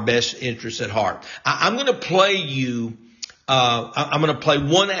our best interests at heart. I'm going to play you, I'm going to play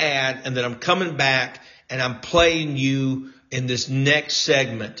one ad, and then I'm coming back and I'm playing you in this next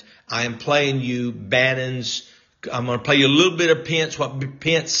segment. I am playing you I'm going to play you a little bit of Pence, what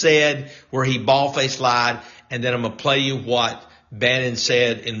Pence said, where he bald-faced lied, and then I'm going to play you what Bannon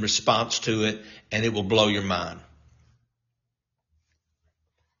said in response to it, and it will blow your mind.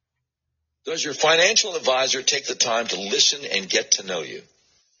 Does your financial advisor take the time to listen and get to know you?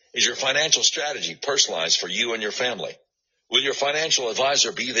 Is your financial strategy personalized for you and your family? Will your financial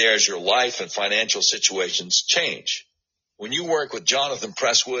advisor be there as your life and financial situations change? When you work with Jonathan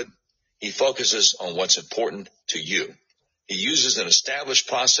Presswood, he focuses on what's important to you. He uses an established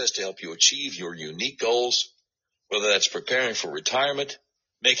process to help you achieve your unique goals, whether that's preparing for retirement,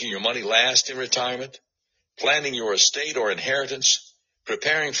 making your money last in retirement, planning your estate or inheritance,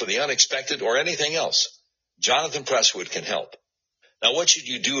 preparing for the unexpected, or anything else. Jonathan Presswood can help. Now, what should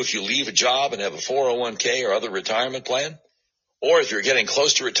you do if you leave a job and have a 401k or other retirement plan? Or if you're getting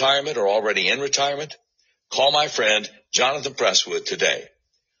close to retirement or already in retirement? Call my friend Jonathan Presswood today.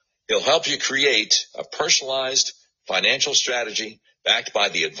 He'll help you create a personalized financial strategy backed by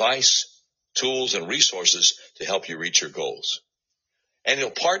the advice, tools, and resources to help you reach your goals. And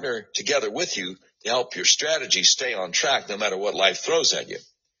he'll partner together with you to help your strategy stay on track no matter what life throws at you.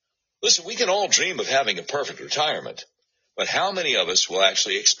 Listen, we can all dream of having a perfect retirement, but how many of us will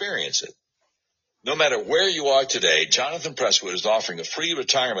actually experience it? No matter where you are today, Jonathan Presswood is offering a free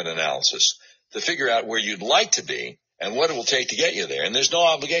retirement analysis to figure out where you'd like to be and what it will take to get you there, and there's no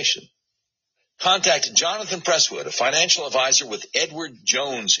obligation. Contact Jonathan Presswood, a financial advisor with Edward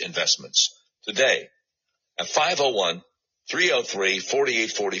Jones Investments, today at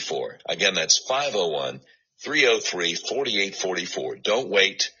 501-303-4844. Again, that's 501-303-4844. Don't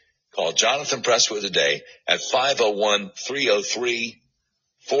wait. Call Jonathan Presswood today at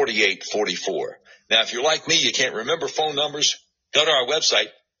 501-303-4844. Now, if you're like me, you can't remember phone numbers, go to our website,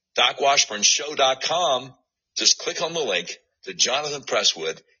 DocWashburnShow.com. Just click on the link to Jonathan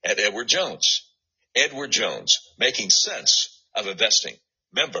Presswood at Edward Jones. Edward Jones, making sense of investing.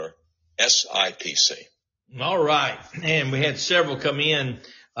 Member SIPC. All right. And we had several come in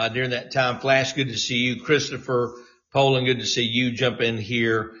during that time. Flash, good to see you. Christopher Poland, good to see you. Jump in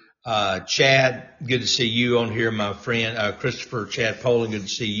here. Chad, good to see you on here, my friend. Christopher, Chad Poland, good to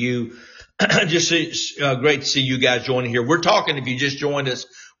see you. Just great to see you guys joining here. We're talking, if you just joined us,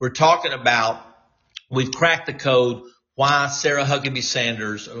 we're talking about, we've cracked the code why Sarah Huckabee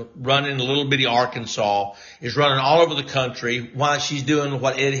Sanders, running a little bitty Arkansas, is running all over the country, why she's doing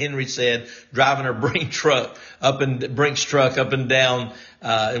what Ed Henry said, driving her Brinks truck up and down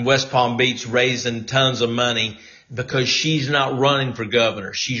in West Palm Beach, raising tons of money, because she's not running for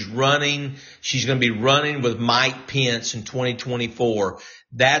governor. She's going to be running with Mike Pence in 2024.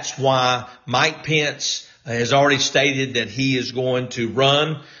 That's why Mike Pence has already stated that he is going to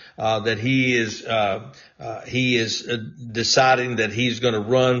run, that he is deciding that he's going to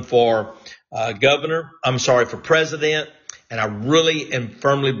run for for president. And I really and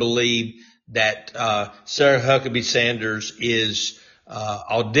firmly believe that Sarah Huckabee Sanders is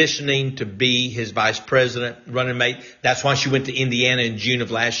auditioning to be his vice president running mate. That's why she went to Indiana in June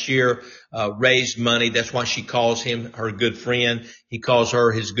of last year, raised money. That's why she calls him her good friend. He calls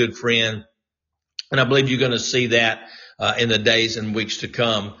her his good friend. And I believe you're going to see that in the days and weeks to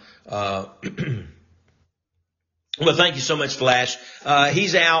come. Well, thank you so much, Flash.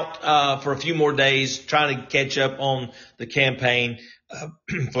 He's out for a few more days trying to catch up on the campaign.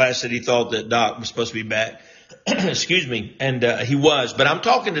 Flash said he thought that Doc was supposed to be back. Excuse me. And he was. But I'm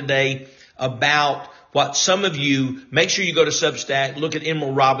talking today about what some of you, make sure you go to Substack, look at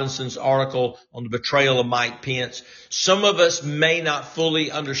Emerald Robinson's article on the betrayal of Mike Pence. Some of us may not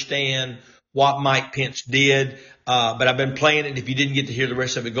fully understand what Mike Pence did, but I've been playing it. If you didn't get to hear the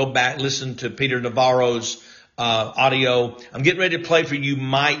rest of it, go back, listen to Peter Navarro's audio. I'm getting ready to play for you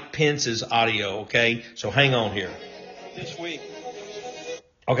Mike Pence's audio, okay? So hang on here. This week.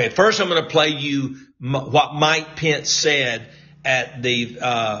 Okay, first I'm going to play you what Mike Pence said at the,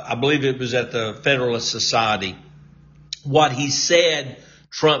 I believe it was at the Federalist Society. What he said,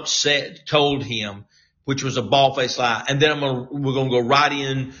 Trump told him, which was a bald-faced lie. And then we're going to go right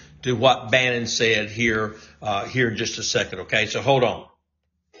in to what Bannon said here in just a second. Okay, so hold on.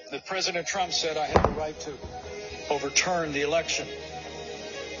 That President Trump said I had the right to overturn the election.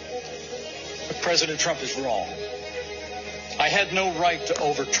 But President Trump is wrong. I had no right to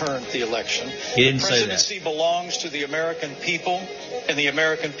overturn the election. He didn't say that. The presidency belongs to the American people and the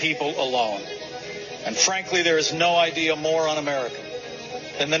American people alone. And frankly, there is no idea more un-American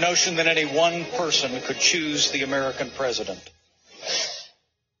than the notion that any one person could choose the American president.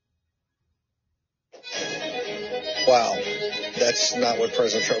 Wow, that's not what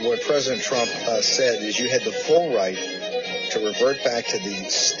President Trump. What President Trump said is you had the full right to revert back to the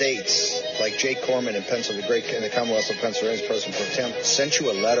states, like Jay Corman in Pennsylvania, in the Commonwealth of Pennsylvania's President Pro Tem sent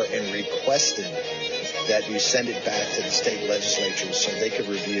you a letter and requested that you send it back to the state legislatures so they could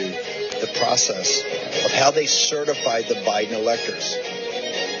review the process of how they certified the Biden electors.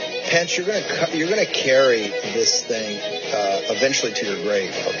 Pence, you're going to carry this thing eventually to your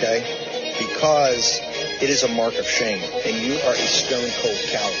grave, okay? Because it is a mark of shame, and you are a stone-cold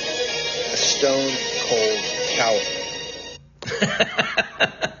coward. A stone-cold coward.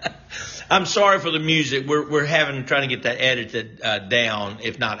 I'm sorry for the music. We're trying to get that edited down,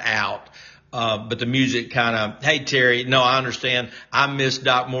 if not out. But the music kind of, hey, Terry, no, I understand. I miss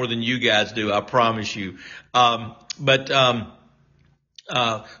Doc more than you guys do. I promise you. If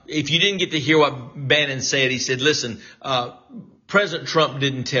you didn't get to hear what Bannon said, he said, listen, President Trump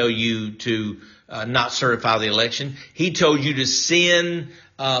didn't tell you to not certify the election. He told you to send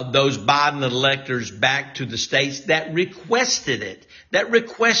those Biden electors back to the states that requested it.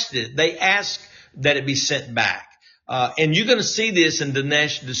 They asked that it be sent back. And you're going to see this in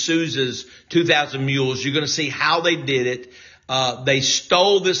Dinesh D'Souza's 2,000 Mules. You're going to see how they did it. They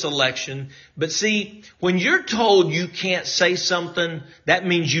stole this election. But see, when you're told you can't say something, that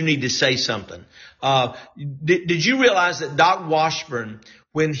means you need to say something. Did you realize that Doc Washburn,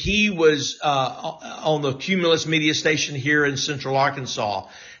 when he was on the Cumulus media station here in Central Arkansas,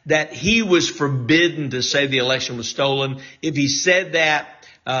 that he was forbidden to say the election was stolen? If he said that,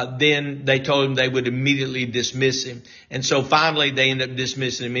 then they told him they would immediately dismiss him. And so finally they ended up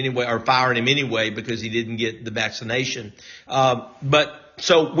dismissing him anyway, or firing him anyway, because he didn't get the vaccination.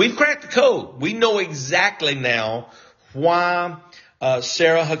 So we've cracked the code. We know exactly now why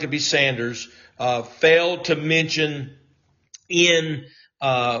Sarah Huckabee Sanders failed to mention in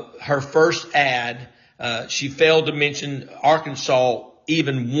her first ad, she failed to mention Arkansas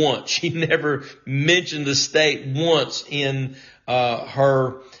even once. She never mentioned the state once in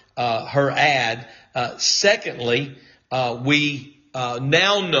her ad. Secondly, we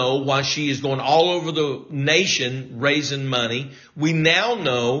now know why she is going all over the nation raising money. We now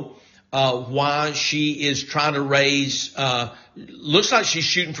know why she is trying to raise, looks like she's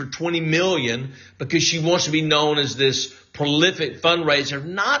shooting for $20 million because she wants to be known as this prolific fundraiser,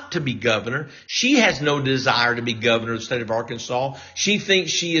 not to be governor. She has no desire to be governor of the state of Arkansas. She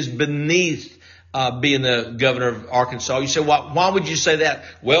thinks she is beneath being the governor of Arkansas. You say, why would you say that?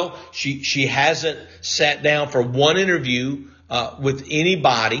 Well, she hasn't sat down for one interview with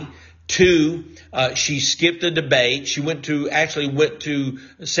anybody. Two, she skipped a debate. She went to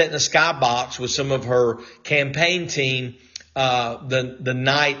sit in the skybox with some of her campaign team the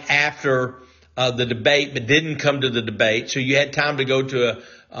night after the debate, but didn't come to the debate. So you had time to go to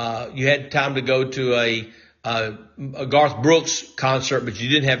a Garth Brooks concert, but you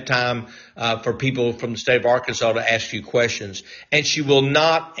didn't have time for people from the state of Arkansas to ask you questions. And she will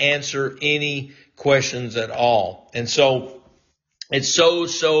not answer any questions at all. And so it's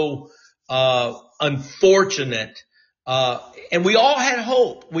so unfortunate. And we all had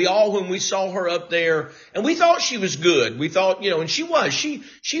hope. When we saw her up there, and we thought she was good. We thought, and she was.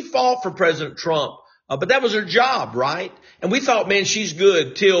 She fought for President Trump, but that was her job, right? And we thought, man, she's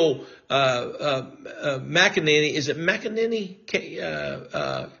good till McEnany. Is it McEnany?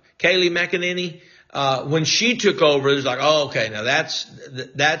 Kayleigh McEnany. When she took over, it was like, oh, okay, now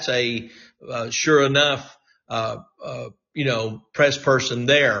that's a sure enough, press person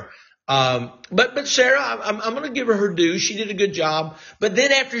there. But Sarah, I'm going to give her due. She did a good job. But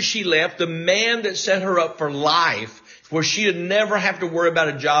then after she left, the man that set her up for life, where she'd never have to worry about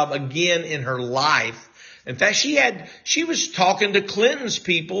a job again in her life. In fact, she was talking to Clinton's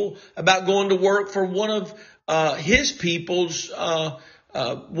people about going to work for one of his people's,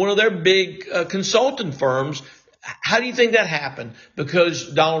 one of their big consulting firms. How do you think that happened?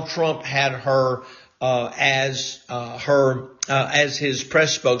 Because Donald Trump had her as his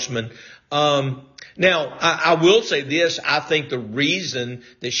press spokesman. Now, I will say this. I think the reason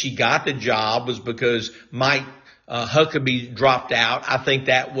that she got the job was because Mike Huckabee dropped out. I think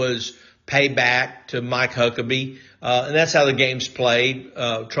that was payback to Mike Huckabee. And that's how the game's played.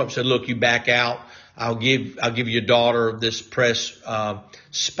 Trump said, look, you back out. I'll give your daughter this press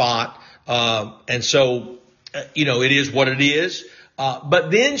spot. And so, it is what it is.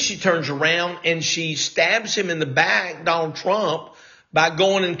 But then she turns around and she stabs him in the back, Donald Trump, by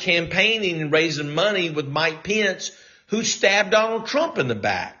going and campaigning and raising money with Mike Pence, who stabbed Donald Trump in the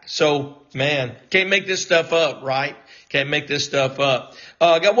back. So, man, can't make this stuff up, right? Can't make this stuff up.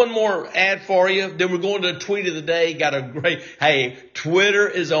 Got one more ad for you. Then we're going to tweet of the day. Twitter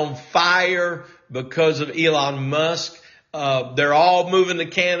is on fire because of Elon Musk. They're all moving to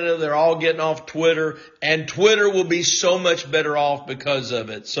Canada. They're all getting off Twitter, and Twitter will be so much better off because of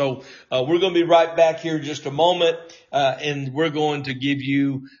it. So, we're going to be right back here in just a moment. And we're going to give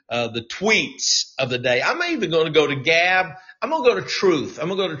you, the tweets of the day. I'm even going to go to Gab. I'm going to go to Truth. I'm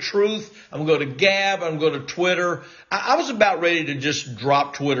going to go to Truth. I'm going to go to Gab. I'm going to go to Twitter. I was about ready to just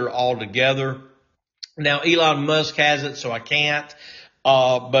drop Twitter altogether. Now, Elon Musk has it, so I can't.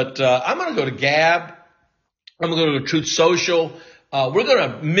 But I'm going to go to Gab. I'm going to go to Truth Social. We're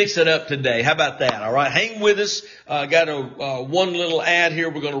going to mix it up today. How about that? All right. Hang with us. Got one little ad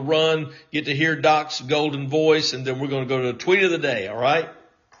here we're going to run, get to hear Doc's golden voice, and then we're going to go to the tweet of the day. All right.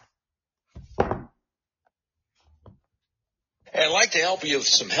 Hey, I'd like to help you with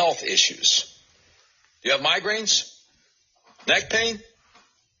some health issues. Do you have migraines? Neck pain?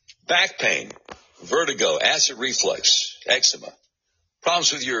 Back pain? Vertigo? Acid reflux? Eczema?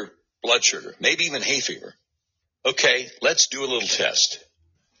 Problems with your blood sugar, maybe even hay fever. Okay, let's do a little test.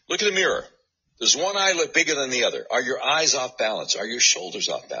 Look in the mirror. Does one eye look bigger than the other? Are your eyes off balance? Are your shoulders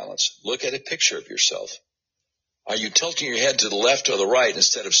off balance? Look at a picture of yourself. Are you tilting your head to the left or the right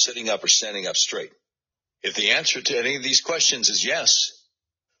instead of sitting up or standing up straight? If the answer to any of these questions is yes,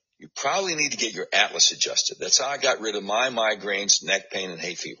 you probably need to get your atlas adjusted. That's how I got rid of my migraines, neck pain, and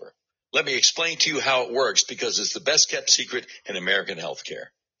hay fever. Let me explain to you how it works because it's the best kept secret in American healthcare.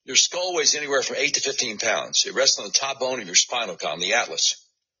 Your skull weighs anywhere from 8 to 15 pounds. It rests on the top bone of your spinal column, the atlas,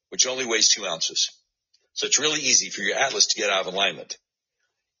 which only weighs 2 ounces. So it's really easy for your atlas to get out of alignment.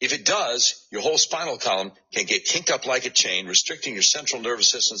 If it does, your whole spinal column can get kinked up like a chain, restricting your central nervous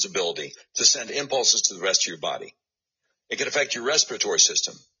system's ability to send impulses to the rest of your body. It can affect your respiratory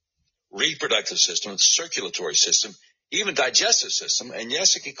system, reproductive system, circulatory system, even digestive system, and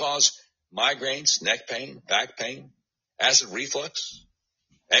yes, it can cause migraines, neck pain, back pain, acid reflux,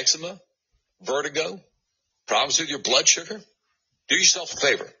 eczema, vertigo, problems with your blood sugar. Do yourself a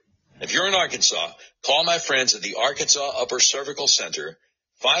favor. If you're in Arkansas, call my friends at the Arkansas Upper Cervical Center,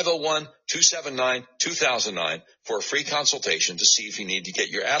 501-279-2009 for a free consultation to see if you need to get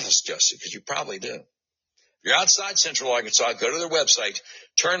your atlas adjusted, because you probably do. If you're outside Central Arkansas, go to their website,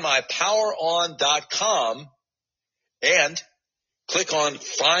 turnmypoweron.com, and click on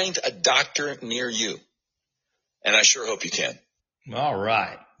Find a Doctor Near You. And I sure hope you can. All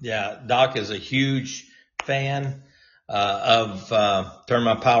right. Yeah, Doc is a huge fan of Turn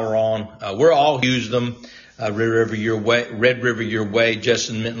My Power On. We're all use them. Red River Your Way,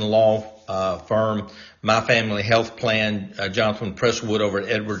 Justin Minton Law Firm, My Family Health Plan, Jonathan Presswood over at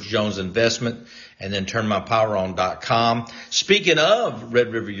Edwards Jones Investment, and then turnmypoweron.com. Speaking of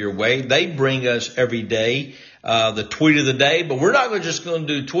Red River Your Way, they bring us every day the tweet of the day, but we're not just going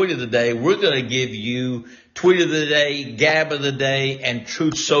to do tweet of the day. We're going to give you tweet of the day, gab of the day, and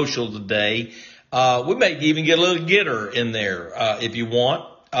Truth Social of the day. We may even get a little getter in there if you want.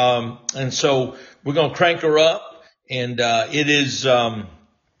 And so we're going to crank her up, and it is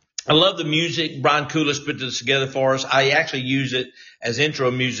I love the music. Brian Koulis put this together for us. I actually use it as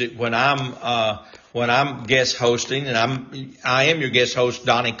intro music when I'm guest hosting, and I am your guest host,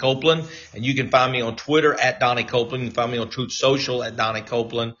 Donnie Copeland, and you can find me on Twitter at Donnie Copeland. You can find me on Truth Social at Donnie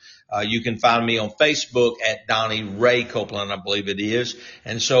Copeland. You can find me on Facebook at Donnie Ray Copeland, I believe it is.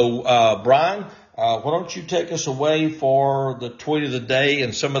 And so, Brian, why don't you take us away for the tweet of the day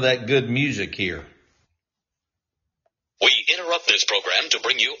and some of that good music here? We interrupt this program to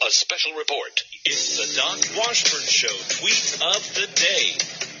bring you a special report. It's the Doc Washburn Show Tweet of the Day.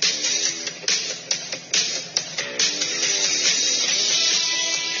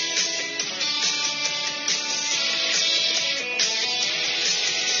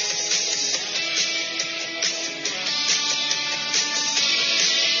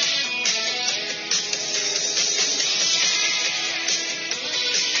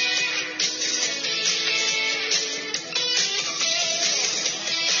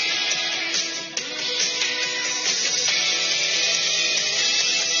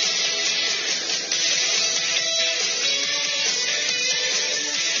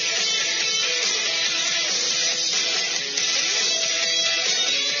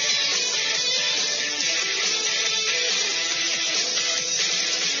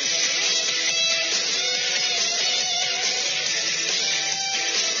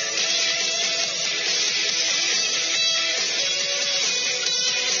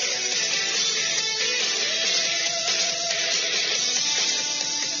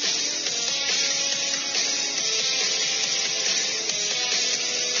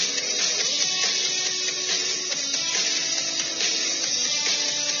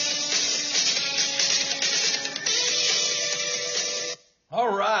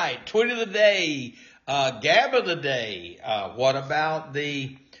 Tweet of the day, gab of the day. What about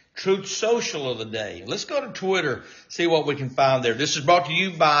the Truth Social of the day? Let's go to Twitter, see what we can find there. This is brought to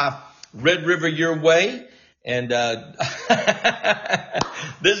you by Red River Your Way. And this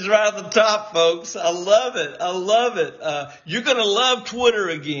is right at the top, folks. I love it. I love it. You're going to love Twitter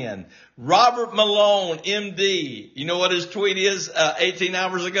again. Robert Malone, MD. You know what his tweet is 18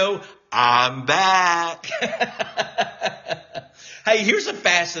 hours ago? I'm back. Hey, here's a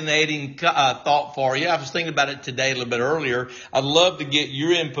fascinating thought for you. I was thinking about it today a little bit earlier. I'd love to get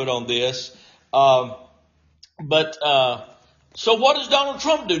your input on this. So what does Donald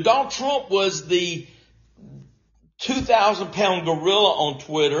Trump do? Donald Trump was the 2,000-pound gorilla on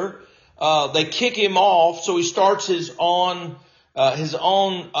Twitter. They kick him off, so he starts his own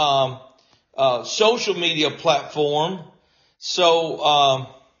social media platform. So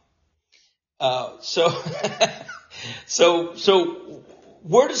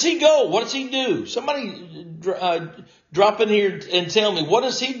where does he go? What does he do? Somebody drop in here and tell me, what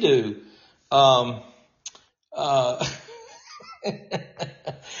does he do? Oh,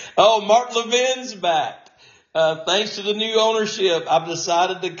 Mark Levin's back. Thanks to the new ownership, I've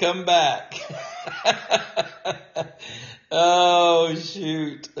decided to come back. Oh,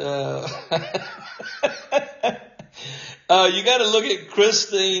 shoot. You got to look at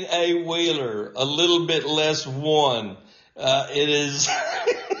Christine A. Wheeler, a little bit less one. It is,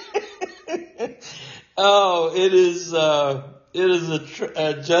 it is a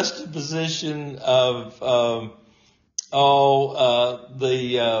juxtaposition of,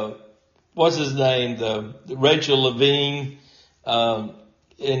 what's his name? The Rachel Levine,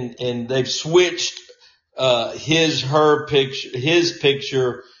 and they've switched, his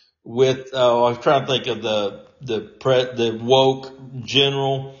picture with, I was trying to think of the woke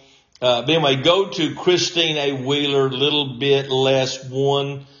general. But anyway, go to Christine A. Wheeler, little bit less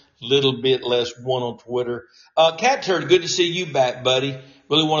one on Twitter. Cat Turd, good to see you back, buddy.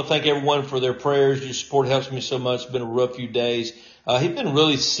 Really want to thank everyone for their prayers. Your support helps me so much. It's been a rough few days. He's been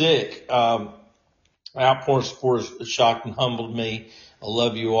really sick. Outpouring support has shocked and humbled me. I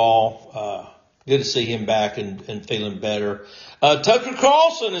love you all. Good to see him back and feeling better. Tucker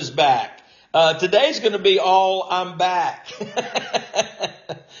Carlson is back. Today's going to be all I'm back.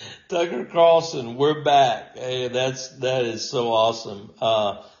 Tucker Carlson, we're back. Hey, that is so awesome.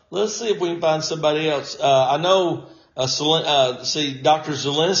 Let's see if we can find somebody else. I know, Dr.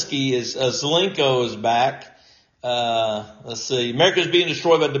 Zelenko is back. Let's see. America is being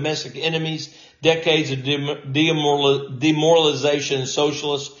destroyed by domestic enemies, decades of demoralization,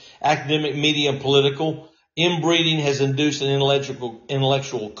 socialist, academic, media, and political. Inbreeding has induced an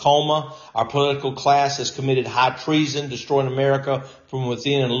intellectual coma. Our political class has committed high treason, destroying America from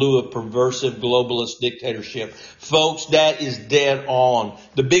within in lieu of perversive globalist dictatorship. Folks, that is dead on.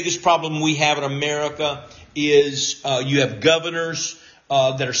 The biggest problem we have in America is you have governors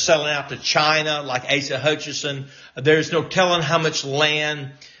that are selling out to China, like Asa Hutchinson. There's no telling how much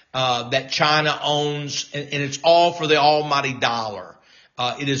land that China owns, and it's all for the almighty dollar.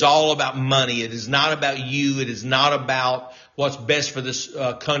 It is all about money. It is not about you. It is not about what's best for this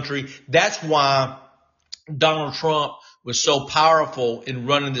country. That's why Donald Trump was so powerful in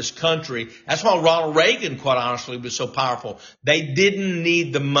running this country. That's why Ronald Reagan, quite honestly, was so powerful. They didn't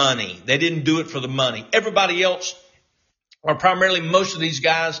need the money. They didn't do it for the money. Everybody else, or primarily most of these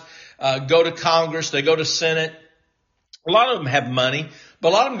guys, go to Congress. They go to Senate. A lot of them have money, but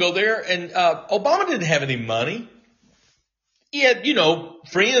a lot of them go there. And Obama didn't have any money. He had,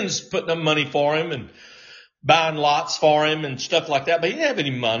 friends putting up money for him and buying lots for him and stuff like that, but he didn't have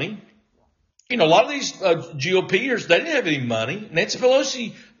any money. A lot of these GOPers, they didn't have any money. Nancy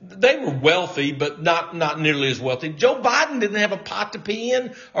Pelosi, they were wealthy, but not nearly as wealthy. Joe Biden didn't have a pot to pee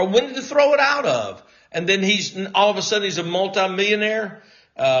in or when to throw it out of. And then all of a sudden he's a multimillionaire.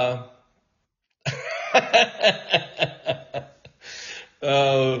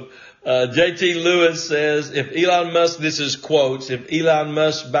 JT Lewis says, if Elon Musk, this is quotes, if Elon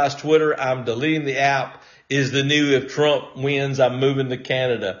Musk buys Twitter, I'm deleting the app, is the new if Trump wins, I'm moving to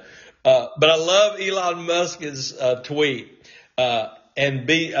Canada. But I love Elon Musk's tweet.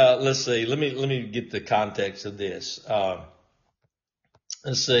 Let's see, let me get the context of this.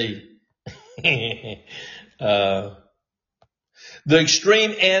 Let's see. The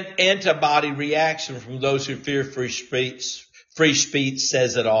extreme antibody reaction from those who fear free speech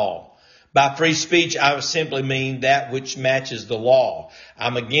says it all. By free speech, I simply mean that which matches the law.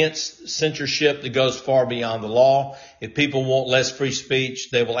 I'm against censorship that goes far beyond the law. If people want less free speech,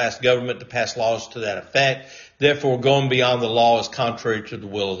 they will ask government to pass laws to that effect. Therefore, going beyond the law is contrary to the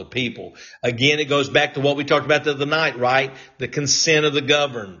will of the people. Again, it goes back to what we talked about the other night, right? The consent of the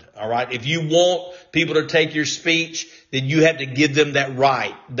governed, all right? If you want people to take your speech, then you have to give them that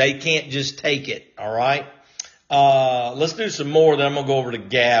right. They can't just take it, all right? Let's do some more, then I'm going to go over to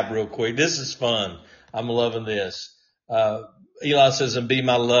Gab real quick. This is fun. I'm loving this. Eli says, and be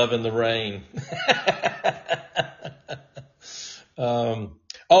my love in the rain.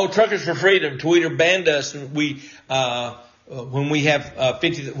 Truckers for Freedom. Tweeter banned us. When we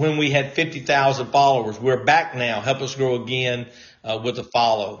had 50,000 followers. We're back now. Help us grow again, with a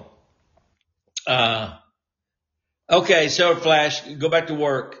follow. Okay. So Flash, go back to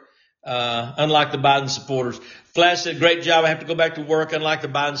work. Unlike the Biden supporters. Flash said, great job. I have to go back to work. Unlike the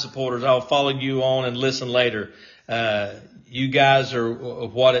Biden supporters, I'll follow you on and listen later. You guys are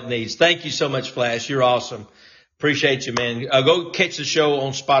what it needs. Thank you so much, Flash. You're awesome. Appreciate you, man. Go catch the show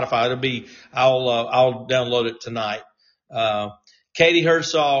on Spotify. I'll download it tonight. Katie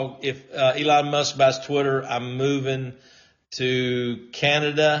Herzog, if Elon Musk buys Twitter, I'm moving to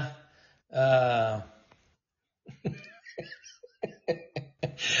Canada.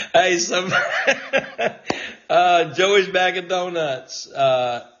 Hey, Joey's Bag of Donuts,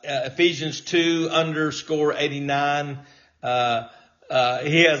 Ephesians 2_89.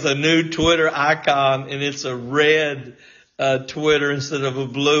 He has a new Twitter icon, and it's a red Twitter instead of a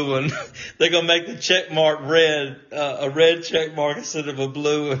blue one. They're going to make the check mark red, a red check mark instead of a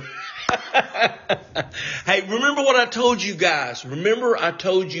blue one. Hey, remember what I told you guys? Remember I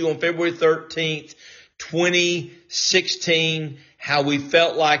told you on February 13th, 2016, how we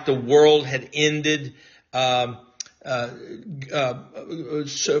felt like the world had ended. Supreme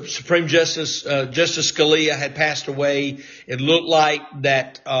Justice Scalia had passed away. It looked like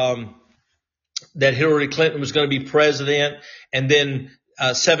that Hillary Clinton was going to be president, and then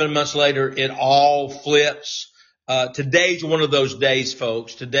 7 months later, it all flips. Today's one of those days,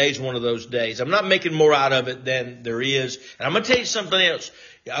 folks. Today's one of those days. I'm not making more out of it than there is. And I'm going to tell you something else.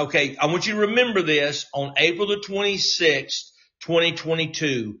 Okay, I want you to remember this. On April the 26th,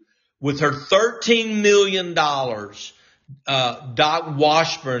 2022, with her $13 million, Doc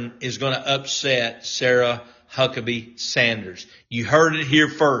Washburn is going to upset Sarah Huckabee Sanders. You heard it here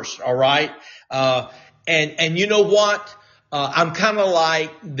first, all right? And you know what? I'm kind of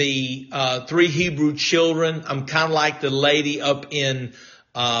like the three Hebrew children. I'm kind of like the lady up in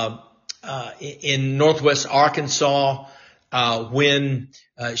Northwest Arkansas when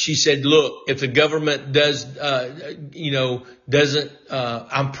she said, "Look, if the government doesn't,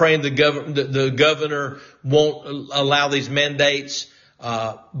 I'm praying the governor won't allow these mandates."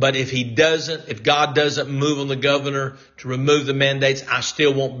 But if God doesn't move on the governor to remove the mandates, I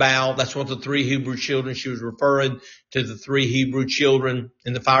still won't bow. That's what the three Hebrew children, she was referring to the three Hebrew children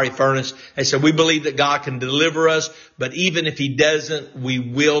in the fiery furnace. They said, we believe that God can deliver us, but even if he doesn't, we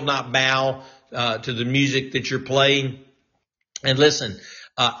will not bow to the music that you're playing. And listen,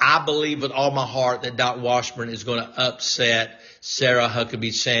 I believe with all my heart that Doc Washburn is going to upset Sarah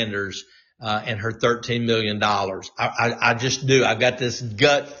Huckabee Sanders and her $13 million. I just do. I've got this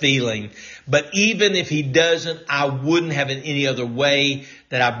gut feeling. But even if he doesn't, I wouldn't have it any other way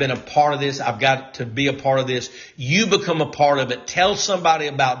that I've been a part of this. I've got to be a part of this. You become a part of it. Tell somebody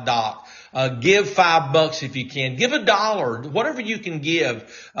about Doc. Give $5 if you can. Give $1, whatever you can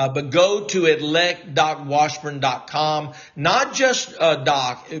give. But go to electdocwashburn.com. Not just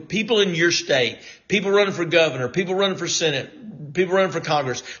Doc, people in your state, people running for governor, people running for Senate, people running for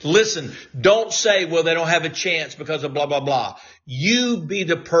Congress. Listen, don't say, well, they don't have a chance because of blah, blah, blah. You be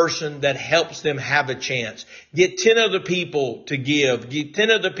the person that helps them have a chance. Get 10 other people to give. Get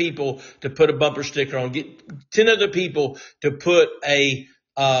 10 other people to put a bumper sticker on. Get 10 other people to put a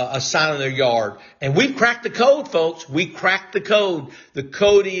sign in their yard. And we've cracked the code, folks. We cracked the code. The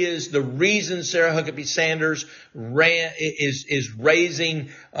code is the reason Sarah Huckabee Sanders is raising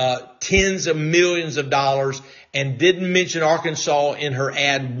tens of millions of dollars and didn't mention Arkansas in her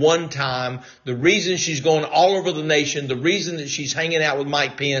ad one time. The reason she's going all over the nation, the reason that she's hanging out with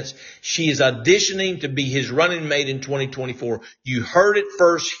Mike Pence, she is auditioning to be his running mate in 2024. You heard it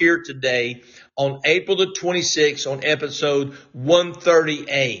first here today on April the 26th on episode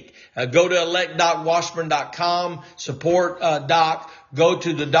 138. Go to electdocwashburn.com, support Doc. Go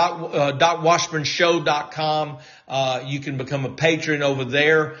to the DocWashburnShow.com. You can become a patron over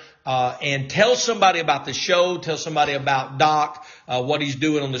there. And tell somebody about the show. Tell somebody about Doc, what he's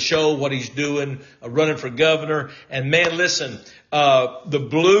doing on the show, what he's doing, running for governor. And man, listen, the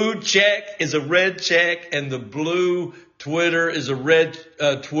blue check is a red check and the blue Twitter is a red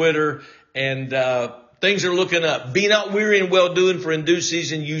Twitter. And things are looking up. Be not weary in well doing, for in due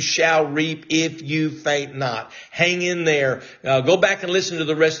season you shall reap if you faint not. Hang in there. Go back and listen to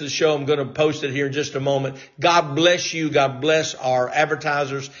the rest of the show. I'm going to post it here in just a moment. God bless you. God bless our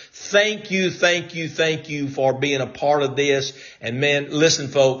advertisers. Thank you for being a part of this. And man, listen,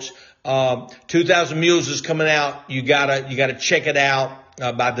 folks, 2,000 Mules is coming out. You gotta check it out.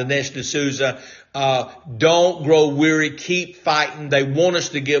 By Dinesh D'Souza. Don't grow weary. Keep fighting. They want us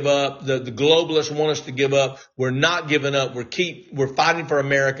to give up. The globalists want us to give up. We're not giving up. We're fighting for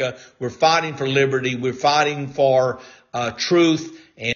America. We're fighting for liberty. We're fighting for truth.